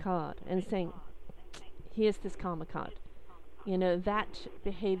a red card and saying, here's this karma card. That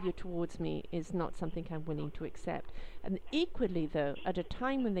behavior towards me is not something I'm willing to accept. And equally, though, at a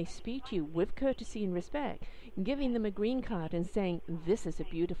time when they speak to you with courtesy and respect, giving them a green card and saying, this is a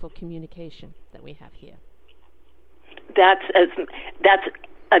beautiful communication that we have here. That's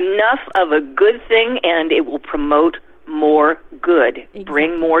enough of a good thing, and it will promote more good, exactly.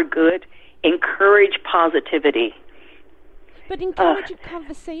 Bring more good, encourage positivity. But encourage a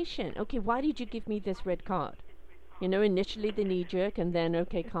conversation. Okay, why did you give me this red card? Initially the knee-jerk, and then,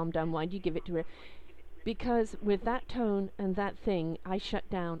 okay, calm down, why do you give it to her? Because with that tone and that thing, I shut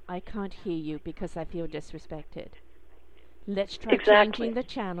down. I can't hear you because I feel disrespected. Let's try changing the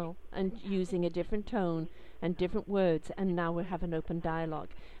channel and using a different tone and different words, and now we have an open dialogue.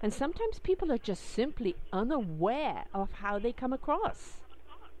 And sometimes people are just simply unaware of how they come across.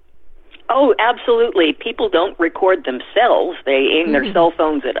 Oh, absolutely. People don't record themselves. They aim their cell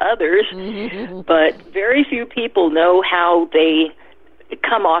phones at others, but very few people know how they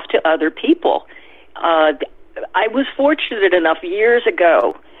come off to other people. I was fortunate enough years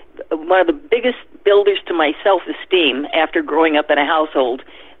ago, one of the biggest builders to my self-esteem after growing up in a household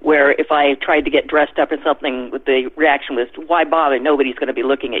where if I tried to get dressed up or something, the reaction was, why bother? Nobody's going to be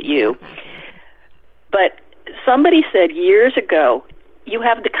looking at you. But somebody said years ago, you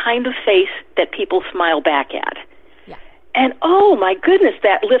have the kind of face that people smile back at. Yeah. And oh my goodness,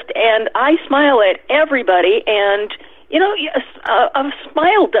 that lift, and I smile at everybody, and a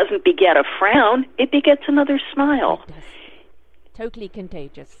smile doesn't beget a frown, it begets another smile. It does. Totally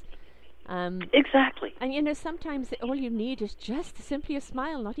contagious. Exactly. And sometimes all you need is just simply a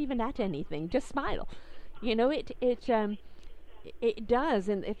smile, not even at anything, just smile. It does,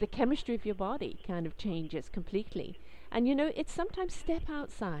 and if the chemistry of your body kind of changes completely. And it's sometimes step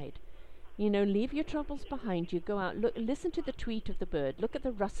outside. Leave your troubles behind you, go out, listen to the tweet of the bird, look at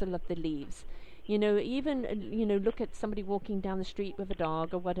the rustle of the leaves. Even look at somebody walking down the street with a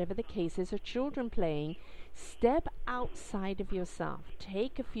dog or whatever the case is, or children playing. Step outside of yourself,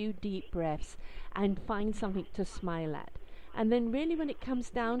 take a few deep breaths, and find something to smile at. And then really when it comes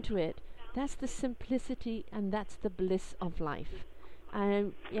down to it, that's the simplicity and that's the bliss of life.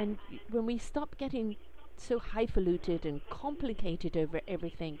 And when we stop getting so highfalutin and complicated over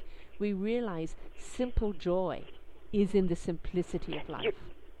everything, we realize simple joy is in the simplicity of life.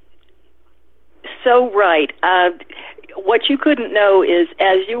 So right. What you couldn't know is,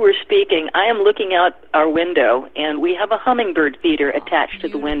 as you were speaking, I am looking out our window, and we have a hummingbird feeder attached to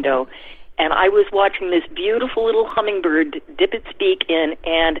the window. And I was watching this beautiful little hummingbird dip its beak in,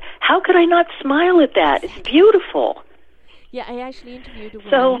 and how could I not smile at that? It's beautiful. Yeah, I actually interviewed a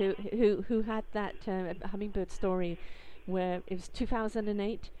woman who had that hummingbird story where it was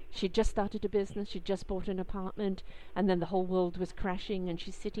 2008. She'd just started a business, she'd just bought an apartment, and then the whole world was crashing, and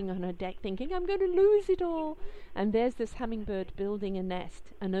she's sitting on her deck thinking, I'm going to lose it all. And there's this hummingbird building a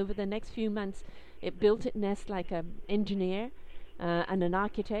nest, and over the next few months, it built its nest like an engineer and an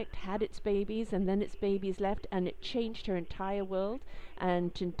architect, had its babies, and then its babies left, and it changed her entire world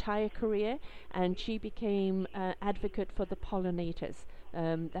and entire career, and she became advocate for the pollinators,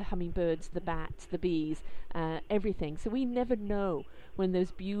 the hummingbirds, the bats, the bees, everything. So we never know when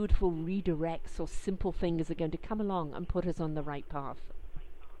those beautiful redirects or simple things are going to come along and put us on the right path.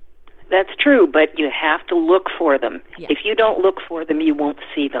 That's true, but you have to look for them. Yeah. If you don't look for them, you won't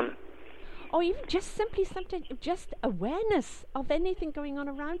see them. Or even just simply something, just awareness of anything going on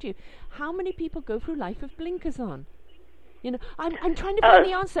around you. How many people go through life with blinkers on? I'm trying to find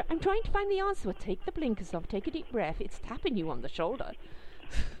the answer. I'm trying to find the answer. Well, take the blinkers off, take a deep breath. It's tapping you on the shoulder.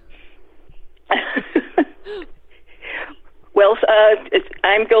 Well,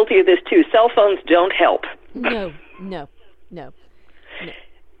 I'm guilty of this too. Cell phones don't help. No.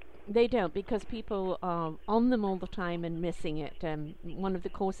 They don't, because people are on them all the time and missing it. One of the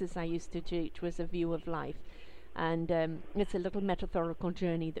courses I used to teach was a view of life, and it's a little metaphorical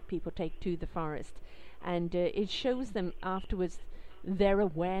journey that people take to the forest, and it shows them afterwards their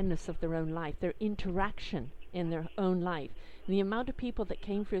awareness of their own life, their interaction in their own life. The amount of people that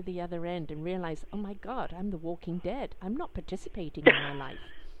came through the other end and realized, oh my God, I'm the walking dead. I'm not participating in my life.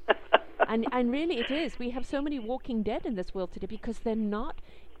 And really it is. We have so many walking dead in this world today because they're not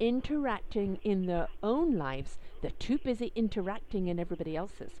interacting in their own lives. They're too busy interacting in everybody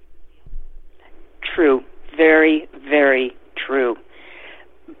else's. True. Very, very true.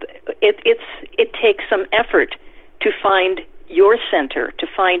 It takes some effort to find your center, to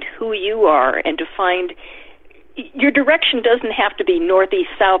find who you are, and to find your direction doesn't have to be northeast,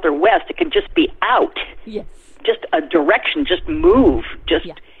 south, or west. It can just be out. Yes. Just a direction. Just move. Just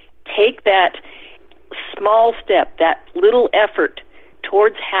take that small step, that little effort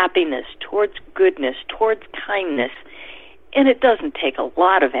towards happiness, towards goodness, towards kindness, And it doesn't take a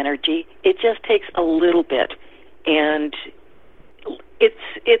lot of energy. It just takes a little bit. And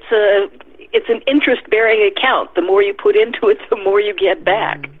it's an interest-bearing account. The more you put into it, the more you get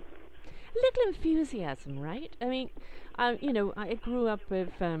back. Little enthusiasm, right? I mean, I grew up with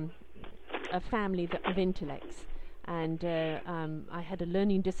a family of intellects, and I had a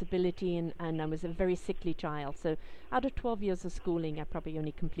learning disability, and I was a very sickly child. So out of 12 years of schooling, I probably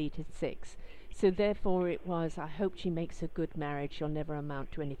only completed 6. So therefore it was, I hope she makes a good marriage, she'll never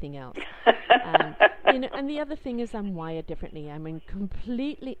amount to anything else. And the other thing is I'm wired differently. I'm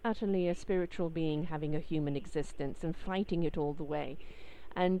completely, utterly a spiritual being having a human existence and fighting it all the way.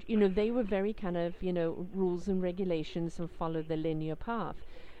 And, they were very kind of, rules and regulations and follow the linear path.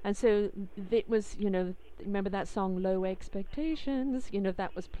 And so it was, remember that song, Low Expectations?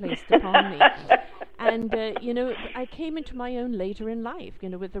 That was placed upon me. And, I came into my own later in life,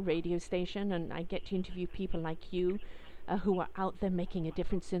 with the radio station, and I get to interview people like you who are out there making a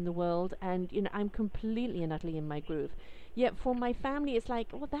difference in the world. And, I'm completely and utterly in my groove. Yet for my family, it's like,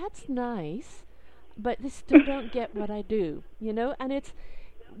 well, that's nice, but they still don't get what I do, And it's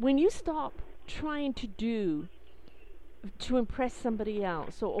when you stop trying to impress somebody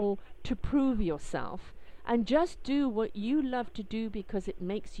else or to prove yourself and just do what you love to do because it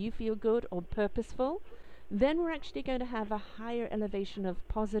makes you feel good or purposeful, then we're actually going to have a higher elevation of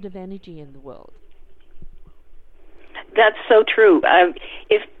positive energy in the world. That's so true.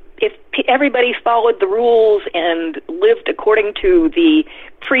 If everybody followed the rules and lived according to the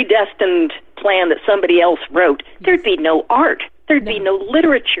predestined plan that somebody else wrote, there'd be no art. There'd be no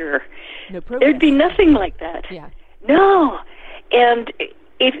literature. No progress. There'd be nothing like that. Yeah. No. And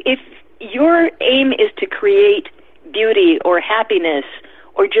if your aim is to create beauty or happiness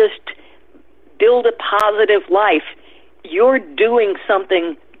or just build a positive life, you're doing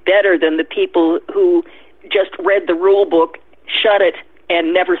something better than the people who just read the rule book, shut it,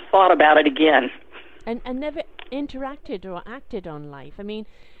 and never thought about it again. And never interacted or acted on life. I mean,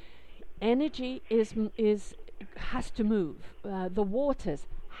 energy has to move. The waters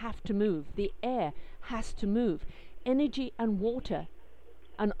have to move. The air has to move. Energy and water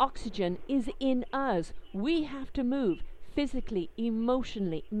and oxygen is in us. We have to move physically,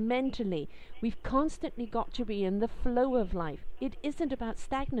 emotionally, mentally. We've constantly got to be in the flow of life. It isn't about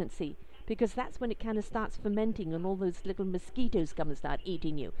stagnancy, because that's when it kind of starts fermenting and all those little mosquitoes come and start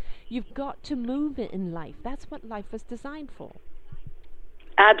eating you. You've got to move it in life. That's what life was designed for.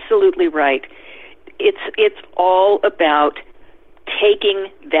 Absolutely right. It's all about taking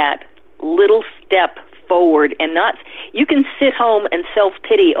that little step forward and not. You can sit home and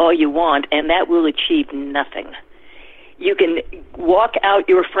self-pity all you want, and that will achieve nothing. You can walk out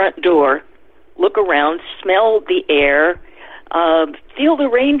your front door, look around, smell the air, feel the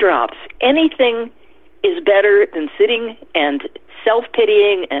raindrops. Anything is better than sitting and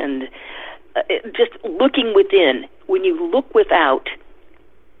self-pitying and just looking within. When you look without,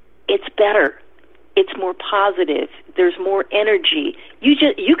 it's better. It's more positive. There's more energy.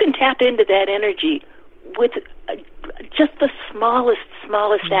 You can tap into that energy with just the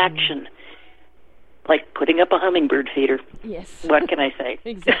smallest action, like putting up a hummingbird feeder. Yes. What can I say?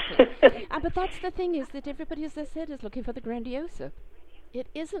 Exactly. But that's the thing, is that everybody, as I said, is looking for the grandioso. It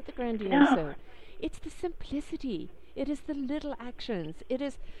isn't the grandioso. No. It's the simplicity. It is the little actions. It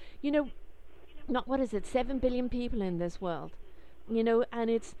is, not, 7 billion people in this world, and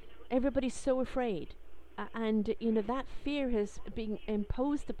it's, everybody's so afraid. And, that fear has been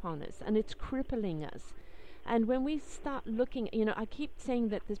imposed upon us, and it's crippling us. And when we start looking, I keep saying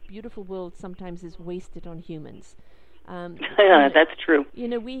that this beautiful world sometimes is wasted on humans. That's true.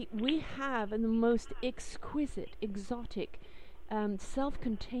 We have the most exquisite, exotic,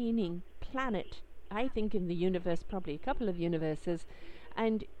 self-containing planet, I think, in the universe, probably a couple of universes,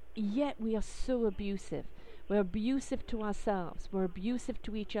 and yet we are so abusive. We're abusive to ourselves. We're abusive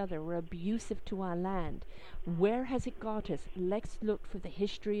to each other. We're abusive to our land. Where has it got us? Let's look for the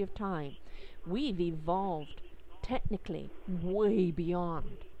history of time. We've evolved technically way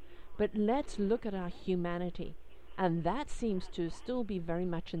beyond. But let's look at our humanity. And that seems to still be very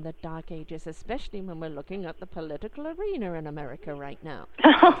much in the dark ages, especially when we're looking at the political arena in America right now.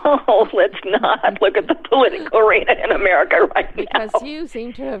 Oh, let's not look at the political arena in America right now. Because you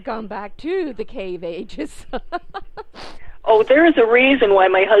seem to have gone back to the cave ages. Oh, there is a reason why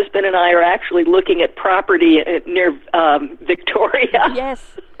my husband and I are actually looking at property near Victoria.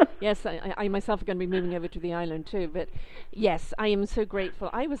 Yes, I myself are going to be moving over to the island too. But yes, I am so grateful.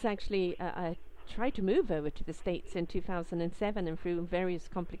 I was actually tried to move over to the States in 2007, and through various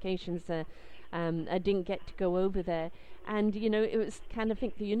complications, I didn't get to go over there. And, it was kind of,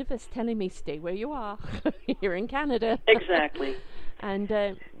 think, the universe telling me, stay where you are. You're in Canada. Exactly. And,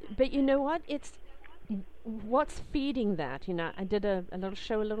 but you know what? It's what's feeding that. I did a little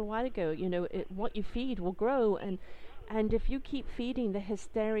show a little while ago. What you feed will grow. And if you keep feeding the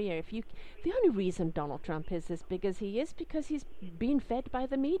hysteria, the only reason Donald Trump is as big as he is because he's being fed by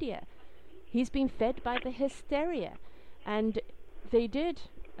the media. He's been fed by the hysteria. And they did,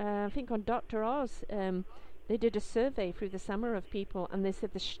 I think on Dr. Oz, they did a survey through the summer of people, and they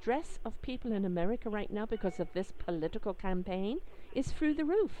said the stress of people in America right now because of this political campaign is through the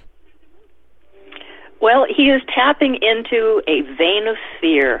roof. Well, he is tapping into a vein of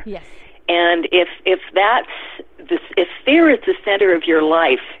fear. Yes. And if fear is the center of your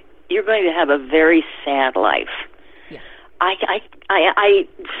life, you're going to have a very sad life. Yeah. I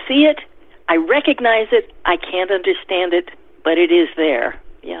see it. I recognize it. I can't understand it, but it is there.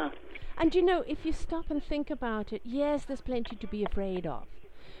 Yeah. And if you stop and think about it, yes, there's plenty to be afraid of.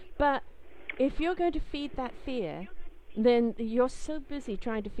 But if you're going to feed that fear, then you're so busy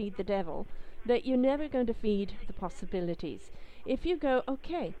trying to feed the devil that you're never going to feed the possibilities. If you go,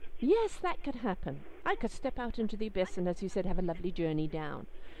 okay, yes, that could happen. I could step out into the abyss and, as you said, have a lovely journey down.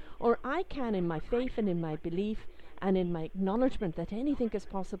 Or I can, in my faith and in my belief and in my acknowledgement that anything is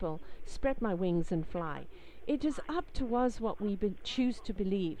possible, spread my wings and fly. It is up to us what we choose to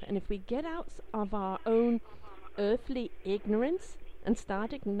believe. And if we get out of our own earthly ignorance and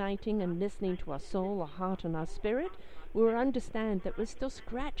start igniting and listening to our soul, our heart, and our spirit, we will understand that we're still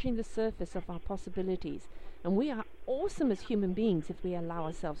scratching the surface of our possibilities. And we are awesome as human beings if we allow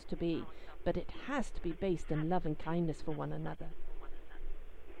ourselves to be. But it has to be based in love and kindness for one another.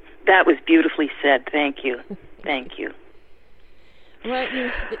 That was beautifully said. Thank you. Thank you.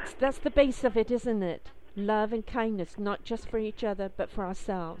 Well, that's the base of it, isn't it? Love and kindness, not just for each other, but for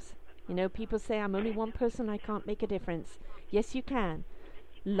ourselves. People say, I'm only one person, I can't make a difference. Yes, you can.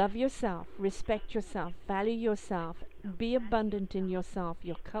 Love yourself, respect yourself, value yourself, be abundant in yourself.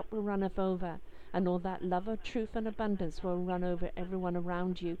 Your cup will runneth over, and all that love of truth and abundance will run over everyone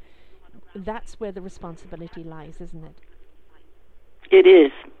around you. That's where the responsibility lies, isn't it? It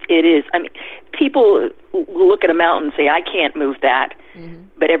is. It is. I mean, people look at a mountain and say, I can't move that. Mm-hmm.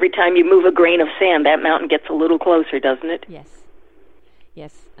 But every time you move a grain of sand, that mountain gets a little closer, doesn't it? Yes.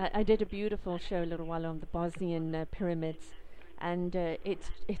 Yes. I did a beautiful show a little while on the Bosnian pyramids, and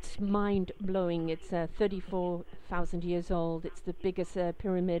it's mind-blowing. It's 34,000 years old. It's the biggest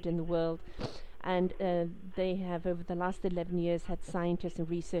pyramid in the world. And they have, over the last 11 years, had scientists and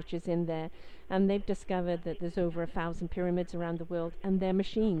researchers in there, and they've discovered that there's over 1,000 pyramids around the world, and they're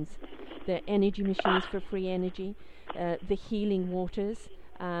machines. They're energy machines for free energy, the healing waters,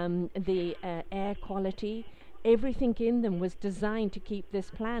 the air quality. Everything in them was designed to keep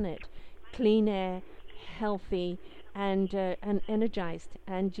this planet clean air, healthy, and energized.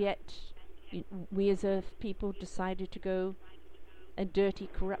 And yet, we as Earth people decided to go a dirty,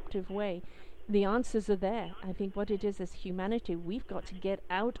 corruptive way. The answers are there. I think what it is as humanity, we've got to get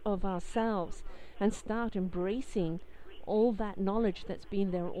out of ourselves and start embracing all that knowledge that's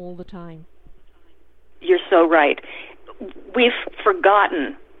been there all the time. You're so right. We've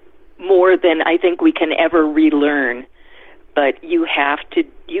forgotten more than I think we can ever relearn, but you have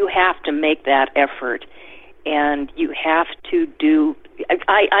to make that effort, and you have to do.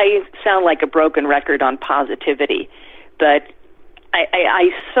 I sound like a broken record on positivity, but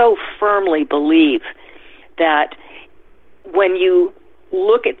I so firmly believe that when you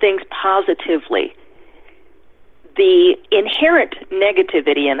look at things positively, the inherent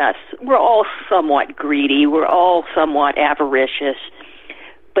negativity in us, we're all somewhat greedy, we're all somewhat avaricious,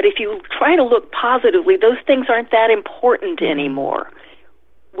 but if you try to look positively, those things aren't that important anymore.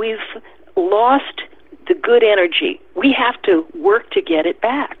 We've lost the good energy. We have to work to get it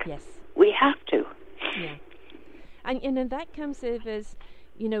back. Yes. We have to. Yeah. And that comes as,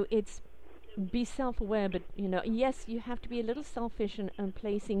 it's be self-aware, but, yes, you have to be a little selfish and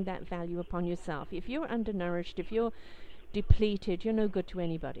placing that value upon yourself. If you're undernourished, if you're depleted, you're no good to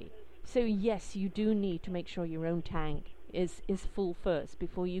anybody. So, yes, you do need to make sure your own tank is full first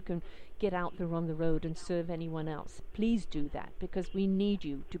before you can get out there on the road and serve anyone else. Please do that, because we need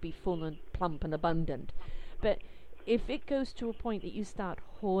you to be full and plump and abundant. But if it goes to a point that you start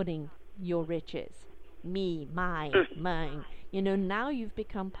hoarding your riches, me, mine, now you've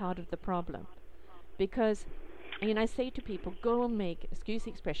become part of the problem. Because, I say to people, go and make, excuse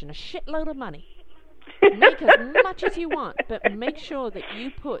the expression, a shitload of money. Make as much as you want, but make sure that you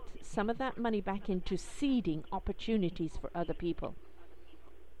put some of that money back into seeding opportunities for other people.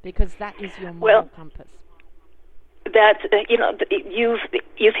 because that is your moral Well, compass. that's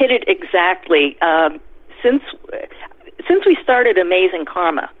you've hit it exactly. Since we started Amazing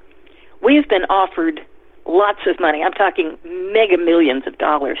Karma, we've been offered lots of money. I'm talking mega millions of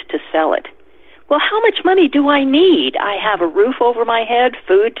dollars to sell it. Well, how much money do I need? I have a roof over my head,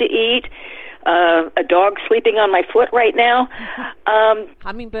 food to eat, a dog sleeping on my foot right now.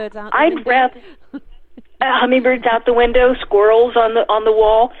 Hummingbirds out the I'd window. rather hummingbirds out the window, squirrels on the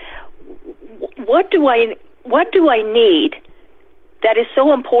wall. What do I need that is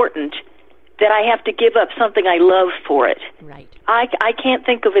so important that I have to give up something I love for it? Right. I can't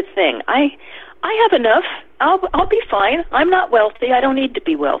think of a thing. I have enough. I'll be fine. I'm not wealthy. I don't need to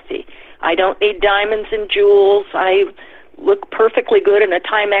be wealthy. I don't need diamonds and jewels. I look perfectly good in a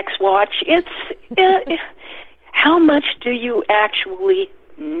Timex watch. How much do you actually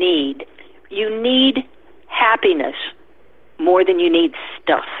need? You need happiness more than you need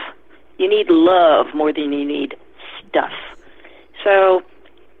stuff. You need love more than you need stuff. So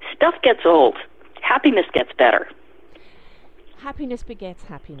stuff gets old. Happiness gets better. Happiness begets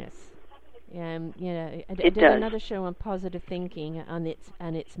happiness. I It did does. another show on positive thinking and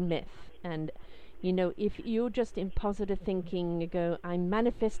its myth. And if you're just in positive thinking, you go, I'm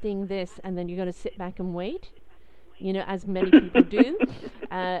manifesting this, and then you're going to sit back and wait, as many people do,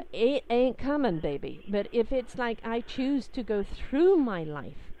 it ain't coming, baby. But if it's like I choose to go through my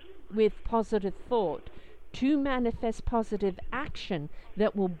life with positive thought to manifest positive action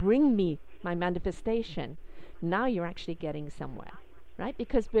that will bring me my manifestation, now you're actually getting somewhere, right?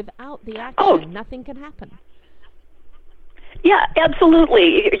 Because without the action, nothing can happen. Yeah,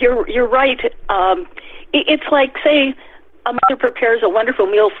 absolutely. You're right. It's like, say, a mother prepares a wonderful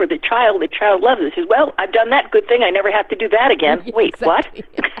meal for the child loves it. Says, well, I've done that good thing. I never have to do that again. Wait, Exactly.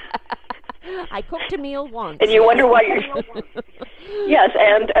 what? I cooked a meal once. And you wonder why you're... Yes,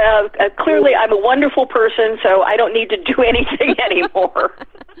 and clearly I'm a wonderful person, so I don't need to do anything anymore.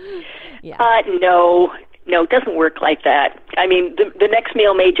 Yeah. No, it doesn't work like that. I mean, the next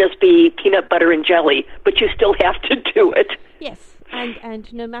meal may just be peanut butter and jelly, but you still have to do it. Yes,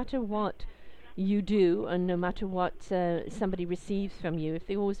 and no matter what you do, and no matter what somebody receives from you, if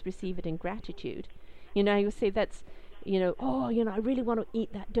they always receive it in gratitude, you say that's, I really want to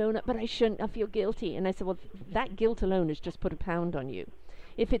eat that donut, but I shouldn't, I feel guilty. And I said, well, that guilt alone has just put a pound on you.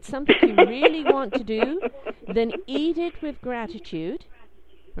 If it's something you really want to do, then eat it with gratitude,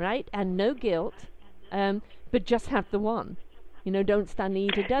 right, and no guilt, but just have the one. Don't stand and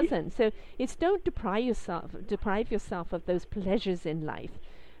eat a dozen. So it's don't deprive yourself of those pleasures in life,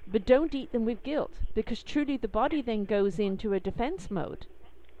 but don't eat them with guilt, because truly the body then goes into a defense mode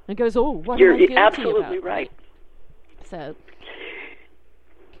and goes, oh, what am I guilty about? You're absolutely right. So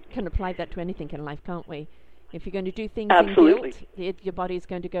can apply that to anything in life, can't we? If you're going to do things Absolutely. in guilt, your body's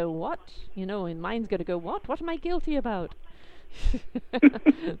going to go, what? And mind's going to go, what? What am I guilty about?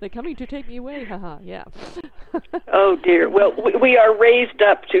 They're coming to take me away, haha, yeah. Oh, dear. Well, we are raised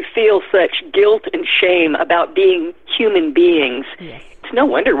up to feel such guilt and shame about being human beings. Yes. It's no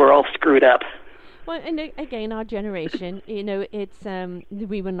wonder we're all screwed up. Well, and again, our generation, it's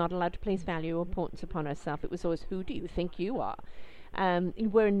we were not allowed to place value or importance upon ourselves. It was always, who do you think you are?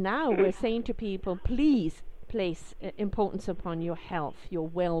 We're saying to people, please place importance upon your health, your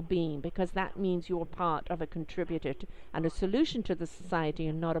well-being, because that means you're part of a contributor and a solution to the society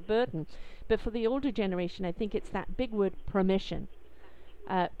and not a burden. But for the older generation, I think it's that big word, permission.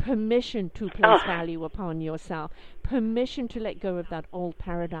 Permission to place value upon yourself. Permission to let go of that old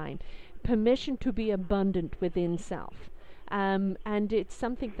paradigm. Permission to be abundant within self. And it's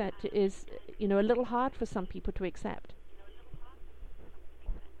something that is, a little hard for some people to accept.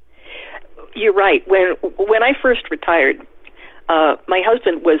 You're right. When I first retired, my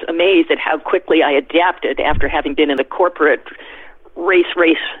husband was amazed at how quickly I adapted after having been in a corporate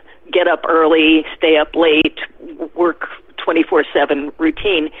race, get up early, stay up late, work 24/7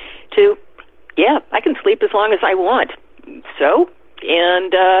 routine to, I can sleep as long as I want. So,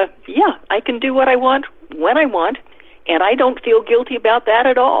 and I can do what I want when I want, and I don't feel guilty about that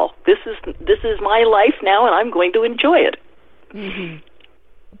at all. This is my life now, and I'm going to enjoy it. Mm-hmm.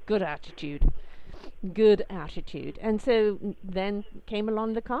 Good attitude. And so then came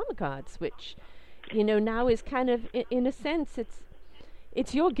along the karma cards, which, now is kind of, in a sense,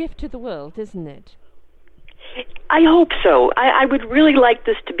 it's your gift to the world, isn't it? I hope so. I would really like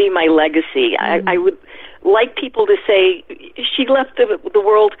this to be my legacy. Mm-hmm. I would like people to say she left the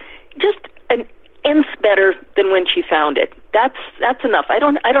world just an inch better than when she found it. That's enough. I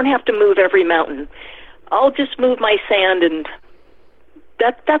don't have to move every mountain. I'll just move my sand, and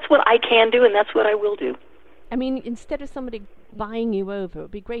that's what I can do, and that's what I will do. I mean, instead of somebody buying you over. It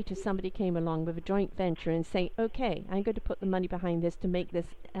would be great if somebody came along with a joint venture and say, okay, I'm going to put the money behind this to make this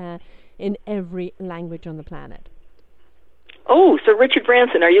in every language on the planet. Oh, Sir Richard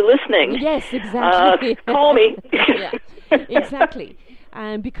Branson, are you listening? Yes, exactly. Call me. Yeah, exactly.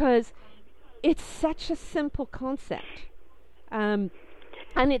 Because it's such a simple concept. And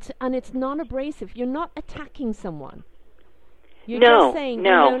it's non-abrasive. You're not attacking someone. You're just saying,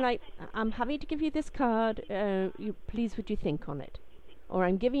 like, I'm having to give you this card. Please, would you think on it? Or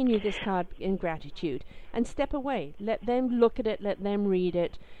I'm giving you this card in gratitude. And step away. Let them look at it. Let them read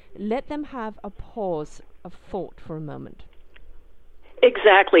it. Let them have a pause of thought for a moment.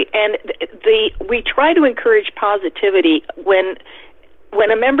 Exactly. And we try to encourage positivity when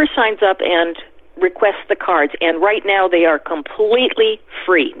a member signs up and requests the cards. And right now they are completely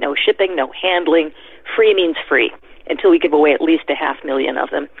free. No shipping, no handling. Free means free, until we give away at least 500,000 of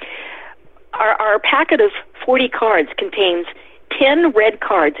them. Our packet of 40 cards contains 10 red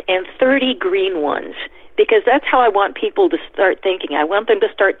cards and 30 green ones, because that's how I want people to start thinking. I want them to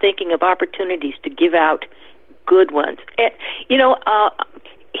start thinking of opportunities to give out good ones. And,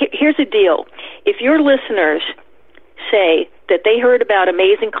 here's the deal. If your listeners say that they heard about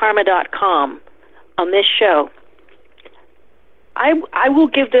AmazingKarma.com on this show, I will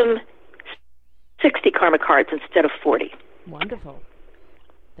give them 60 karma cards instead of 40. Wonderful.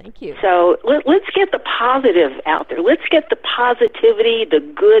 Thank you. So let's get the positive out there. Let's get the positivity, the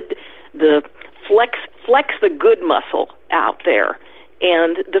good, the flex the good muscle out there.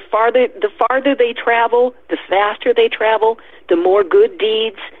 And the farther they travel, the faster they travel, the more good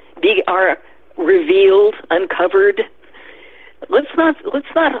deeds are revealed, uncovered. Let's not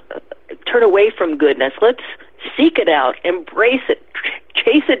turn away from goodness. Let's seek it out, embrace it,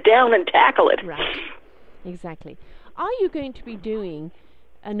 chase it down, and tackle it. Right. Exactly. Are you going to be doing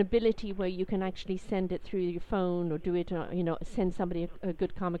an ability where you can actually send it through your phone, or do it, send somebody a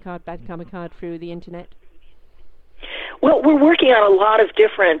good karma card, bad karma card through the internet? Well, we're working on a lot of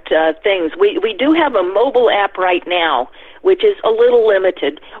different things. We do have a mobile app right now, which is a little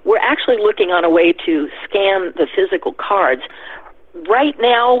limited. We're actually looking on a way to scan the physical cards. Right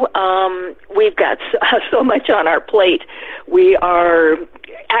now, we've got so much on our plate. We are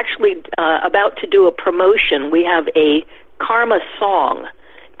actually about to do a promotion. We have a karma song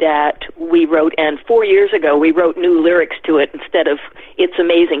that we wrote, and 4 years ago we wrote new lyrics to it. Instead of "It's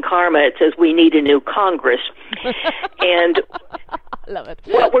Amazing Karma," it says "We need a new Congress." And love it.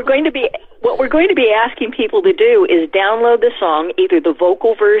 what we're going to be asking people to do is download the song, either the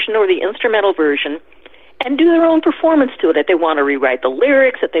vocal version or the instrumental version, and do their own performance to it. If they want to rewrite the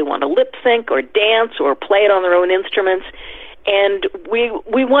lyrics, if they want to lip sync or dance or play it on their own instruments. And we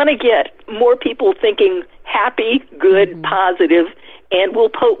want to get more people thinking happy, good, positive, and we'll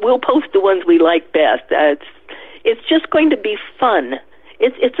post the ones we like best. It's just going to be fun.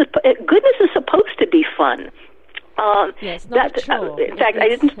 Goodness is supposed to be fun. Yes, not a chore. In fact,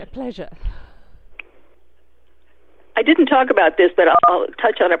 it's a pleasure. I didn't talk about this, but I'll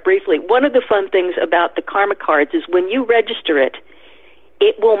touch on it briefly. One of the fun things about the karma cards is when you register it,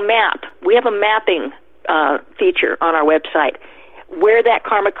 it will map. We have a mapping feature on our website where that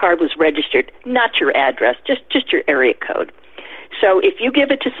karma card was registered, not your address, just your area code. So if you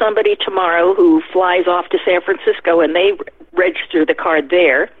give it to somebody tomorrow who flies off to San Francisco and they register the card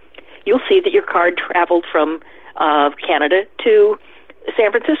there, you'll see that your card traveled from Canada to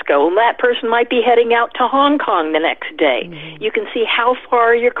San Francisco, and that person might be heading out to Hong Kong the next day. Mm-hmm. You can see how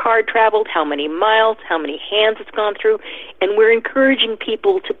far your card traveled, how many miles, how many hands it's gone through, and we're encouraging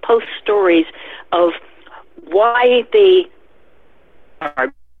people to post stories of why they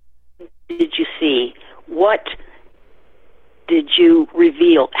did you see, what did you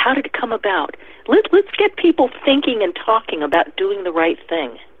reveal, how did it come about. Let's get people thinking and talking about doing the right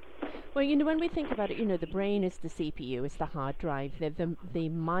thing. Well, when we think about it, the brain is the CPU, it's the hard drive, the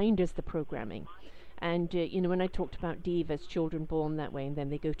mind is the programming. And, when I talked about divas, children born that way, and then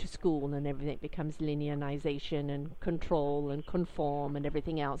they go to school and everything becomes linearization and control and conform and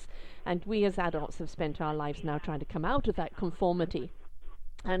everything else. And we as adults have spent our lives now trying to come out of that conformity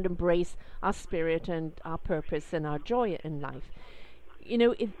and embrace our spirit and our purpose and our joy in life.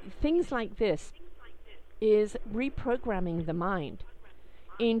 Things like this is reprogramming the mind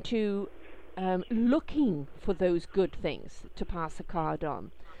into looking for those good things to pass a card on,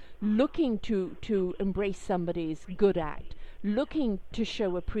 looking to embrace somebody's good act, looking to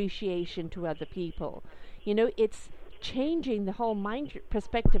show appreciation to other people. It's changing the whole mind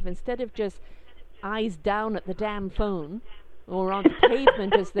perspective. Instead of just eyes down at the damn phone or on the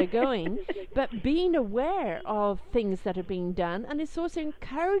pavement as they're going, but being aware of things that are being done. And it's also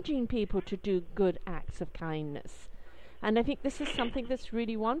encouraging people to do good acts of kindness. And I think this is something that's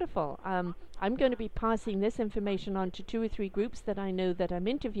really wonderful. I'm going to be passing this information on to 2 or 3 groups that I know that I'm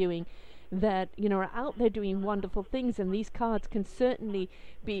interviewing that, you know, are out there doing wonderful things, and these cards can certainly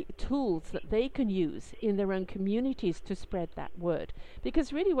be tools that they can use in their own communities to spread that word.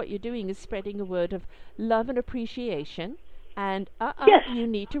 Because really what you're doing is spreading a word of love and appreciation, and Yes. you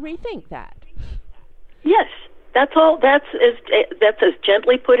need to rethink that. Yes, that's all. That's as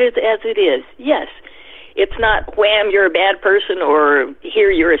gently put as it is. Yes, it's not wham, you're a bad person, or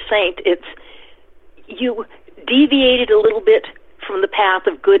here you're a saint. It's you deviated a little bit from the path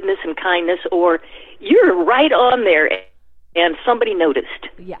of goodness and kindness, or you're right on there, and somebody noticed.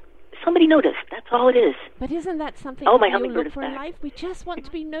 Yeah. Somebody noticed. That's all it is. But isn't that something Oh, my that we all hummingbird look is for in back. life? We just want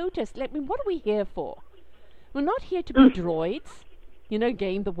to be noticed. What are we here for? We're not here to be droids, you know,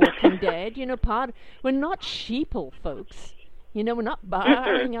 game The Walking Dead, you know, we're not sheeple, folks. You know, we're not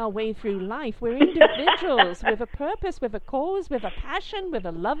barring our way through life. We're individuals with a purpose, with a cause, with a passion, with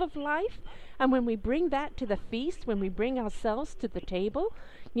a love of life. And when we bring that to the feast, when we bring ourselves to the table,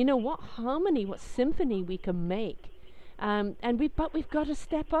 you know, what harmony, what symphony we can make. But we've got to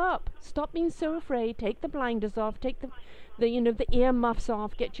step up. Stop being so afraid. Take the blinders off. Take the earmuffs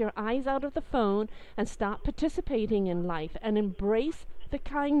off. Get your eyes out of the phone and start participating in life and embrace the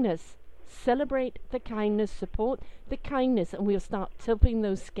kindness. Celebrate the kindness. Support the kindness, and we'll start tipping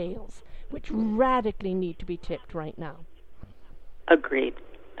those scales, which radically need to be tipped right now. Agreed.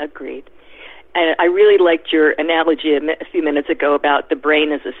 And I really liked your analogy a few minutes ago about the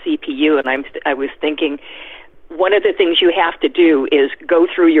brain as a CPU, and I was thinking one of the things you have to do is go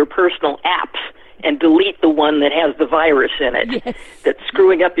through your personal apps and delete the one that has the virus in it. Yes. That's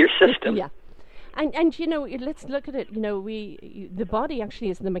screwing up your system. Yeah. And you know, let's look at it, you know, the body actually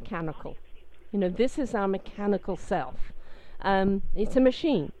is the mechanical. You know, this is our mechanical self. It's a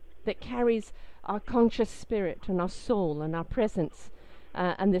machine that carries our conscious spirit and our soul and our presence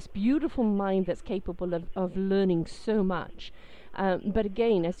and this beautiful mind that's capable of learning so much. But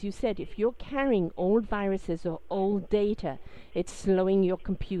again, as you said, if you're carrying old viruses or old data, it's slowing your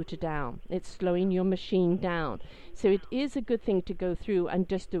computer down. It's slowing your machine down. So it is a good thing to go through and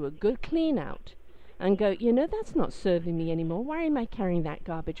just do a good clean out and go, you know, that's not serving me anymore. Why am I carrying that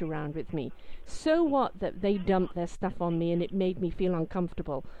garbage around with me? So what that they dumped their stuff on me and it made me feel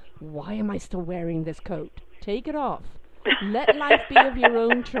uncomfortable? Why am I still wearing this coat? Take it off. Let life be of your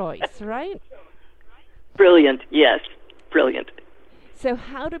own choice, right? Brilliant, yes, brilliant. So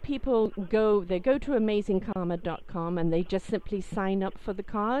how do people go? They go to amazingkarma.com and they just simply sign up for the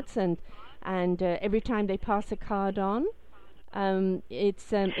cards, and every time they pass a card on, they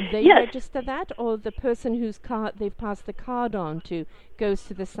Yes. register that, or the person whose card they've passed the card on to goes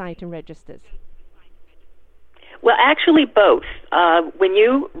to the site and registers? Well, actually both. When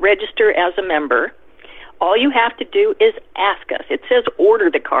you register as a member, all you have to do is ask us. It says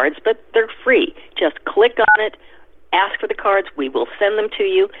order the cards, but they're free. Just click on it, ask for the cards, we will send them to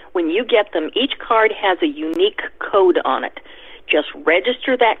you. When you get them, each card has a unique code on it. Just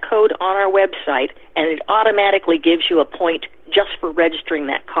register that code on our website, and it automatically gives you a point just for registering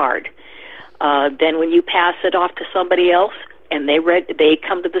that card. Then when you pass it off to somebody else, and they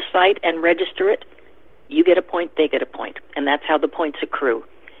come to the site and register it, you get a point, they get a point, and that's how the points accrue.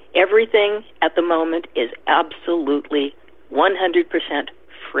 Everything at the moment is absolutely 100%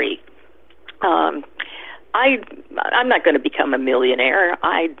 free. I'm not going to become a millionaire.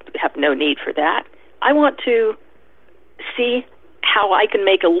 I have no need for that. I want to see how I can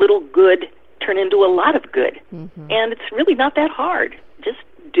make a little good turn into a lot of good. Mm-hmm. And it's really not that hard. Just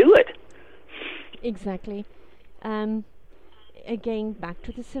do it. Exactly. Again, back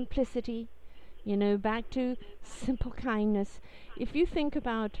to the simplicity, you know, back to simple kindness. If you think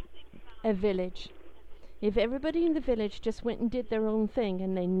about a village, if everybody in the village just went and did their own thing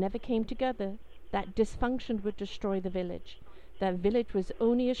and they never came together, that dysfunction would destroy the village. That village was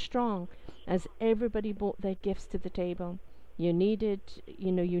only as strong as everybody brought their gifts to the table. You needed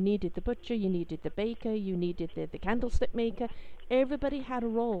the butcher, you needed the baker, you needed the candlestick maker. Everybody had a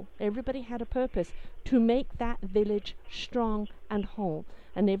role. Everybody had a purpose to make that village strong and whole.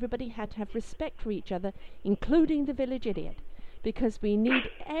 And everybody had to have respect for each other, including the village idiot, because we need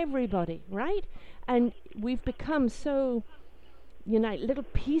everybody, right? And we've become so, little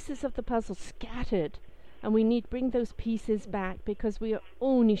pieces of the puzzle scattered, and we need to bring those pieces back, because we are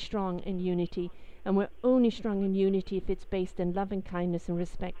only strong in unity, and we're only strong in unity if it's based in love and kindness and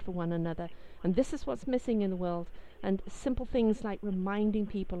respect for one another. And this is what's missing in the world. And simple things like reminding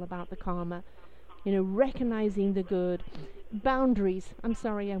people about the karma, recognizing the good, boundaries. I'm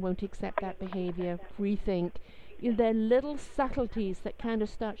sorry, I won't accept that behavior. Rethink. There are little subtleties that kind of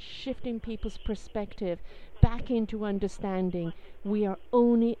start shifting people's perspective. back into understanding we are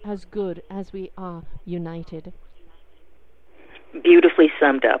only as good as we are united. Beautifully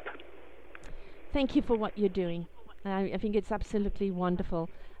summed up. Thank you for what you're doing. I think it's absolutely wonderful.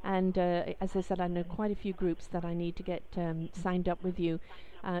 And as I said, I know quite a few groups that I need to get signed up with you.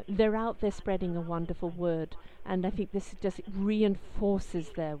 They're out there spreading a wonderful word, and I think this just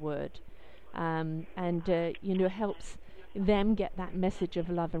reinforces their word, and helps them get that message of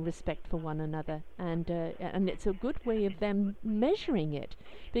love and respect for one another, and it's a good way of them measuring it,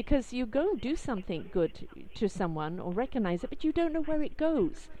 because you go and do something good to someone or recognize it, but you don't know where it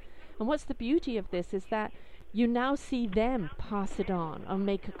goes. And what's the beauty of this is that you now see them pass it on or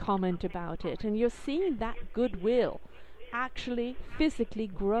make a comment about it, and you're seeing that goodwill actually physically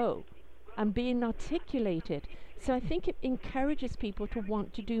grow and being articulated. So I think it encourages people to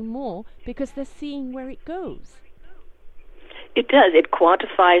want to do more because they're seeing where it goes. It does. It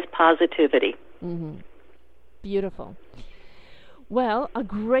quantifies positivity. Mm-hmm. Beautiful. Well, a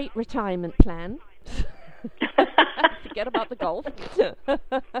great retirement plan. Forget about the golf.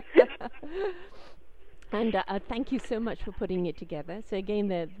 And thank you so much for putting it together. So again,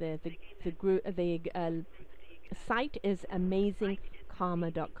 the site is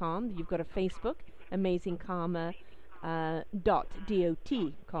amazingkarma.com. You've got a Facebook,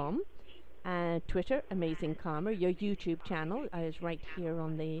 amazingkarma.dot.com, Twitter, Amazing Karma. Your YouTube channel is right here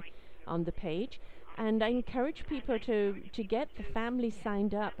on the page. And I encourage people to get the family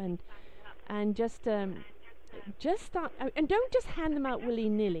signed up and just start, and don't just hand them out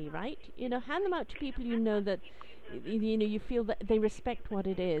willy-nilly, right? Hand them out to people that you feel that they respect what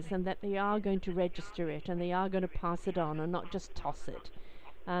it is and that they are going to register it and they are going to pass it on and not just toss it.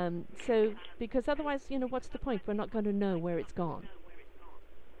 So because otherwise, what's the point? We're not going to know where it's gone.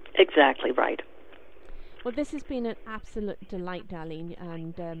 Exactly right. Well, this has been an absolute delight, Darlene,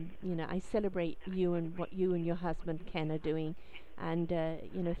 and I celebrate you and what you and your husband Ken are doing, and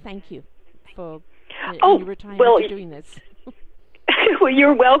thank you for your retirement for doing this. Well,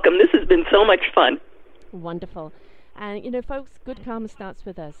 you're welcome. This has been so much fun. Wonderful. And folks, good karma starts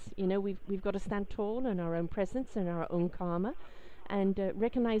with us. We've got to stand tall in our own presence and our own karma, and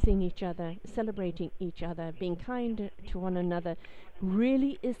recognizing each other, celebrating each other, being kind to one another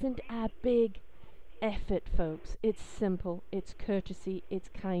really isn't a big effort, folks. It's simple, it's courtesy, it's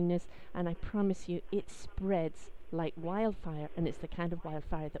kindness, and I promise you it spreads like wildfire, and it's the kind of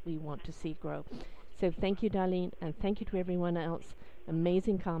wildfire that we want to see grow. So thank you, Darlene, and thank you to everyone else.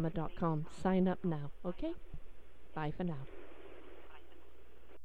 AmazingKarma.com. Sign up now, okay? Bye for now.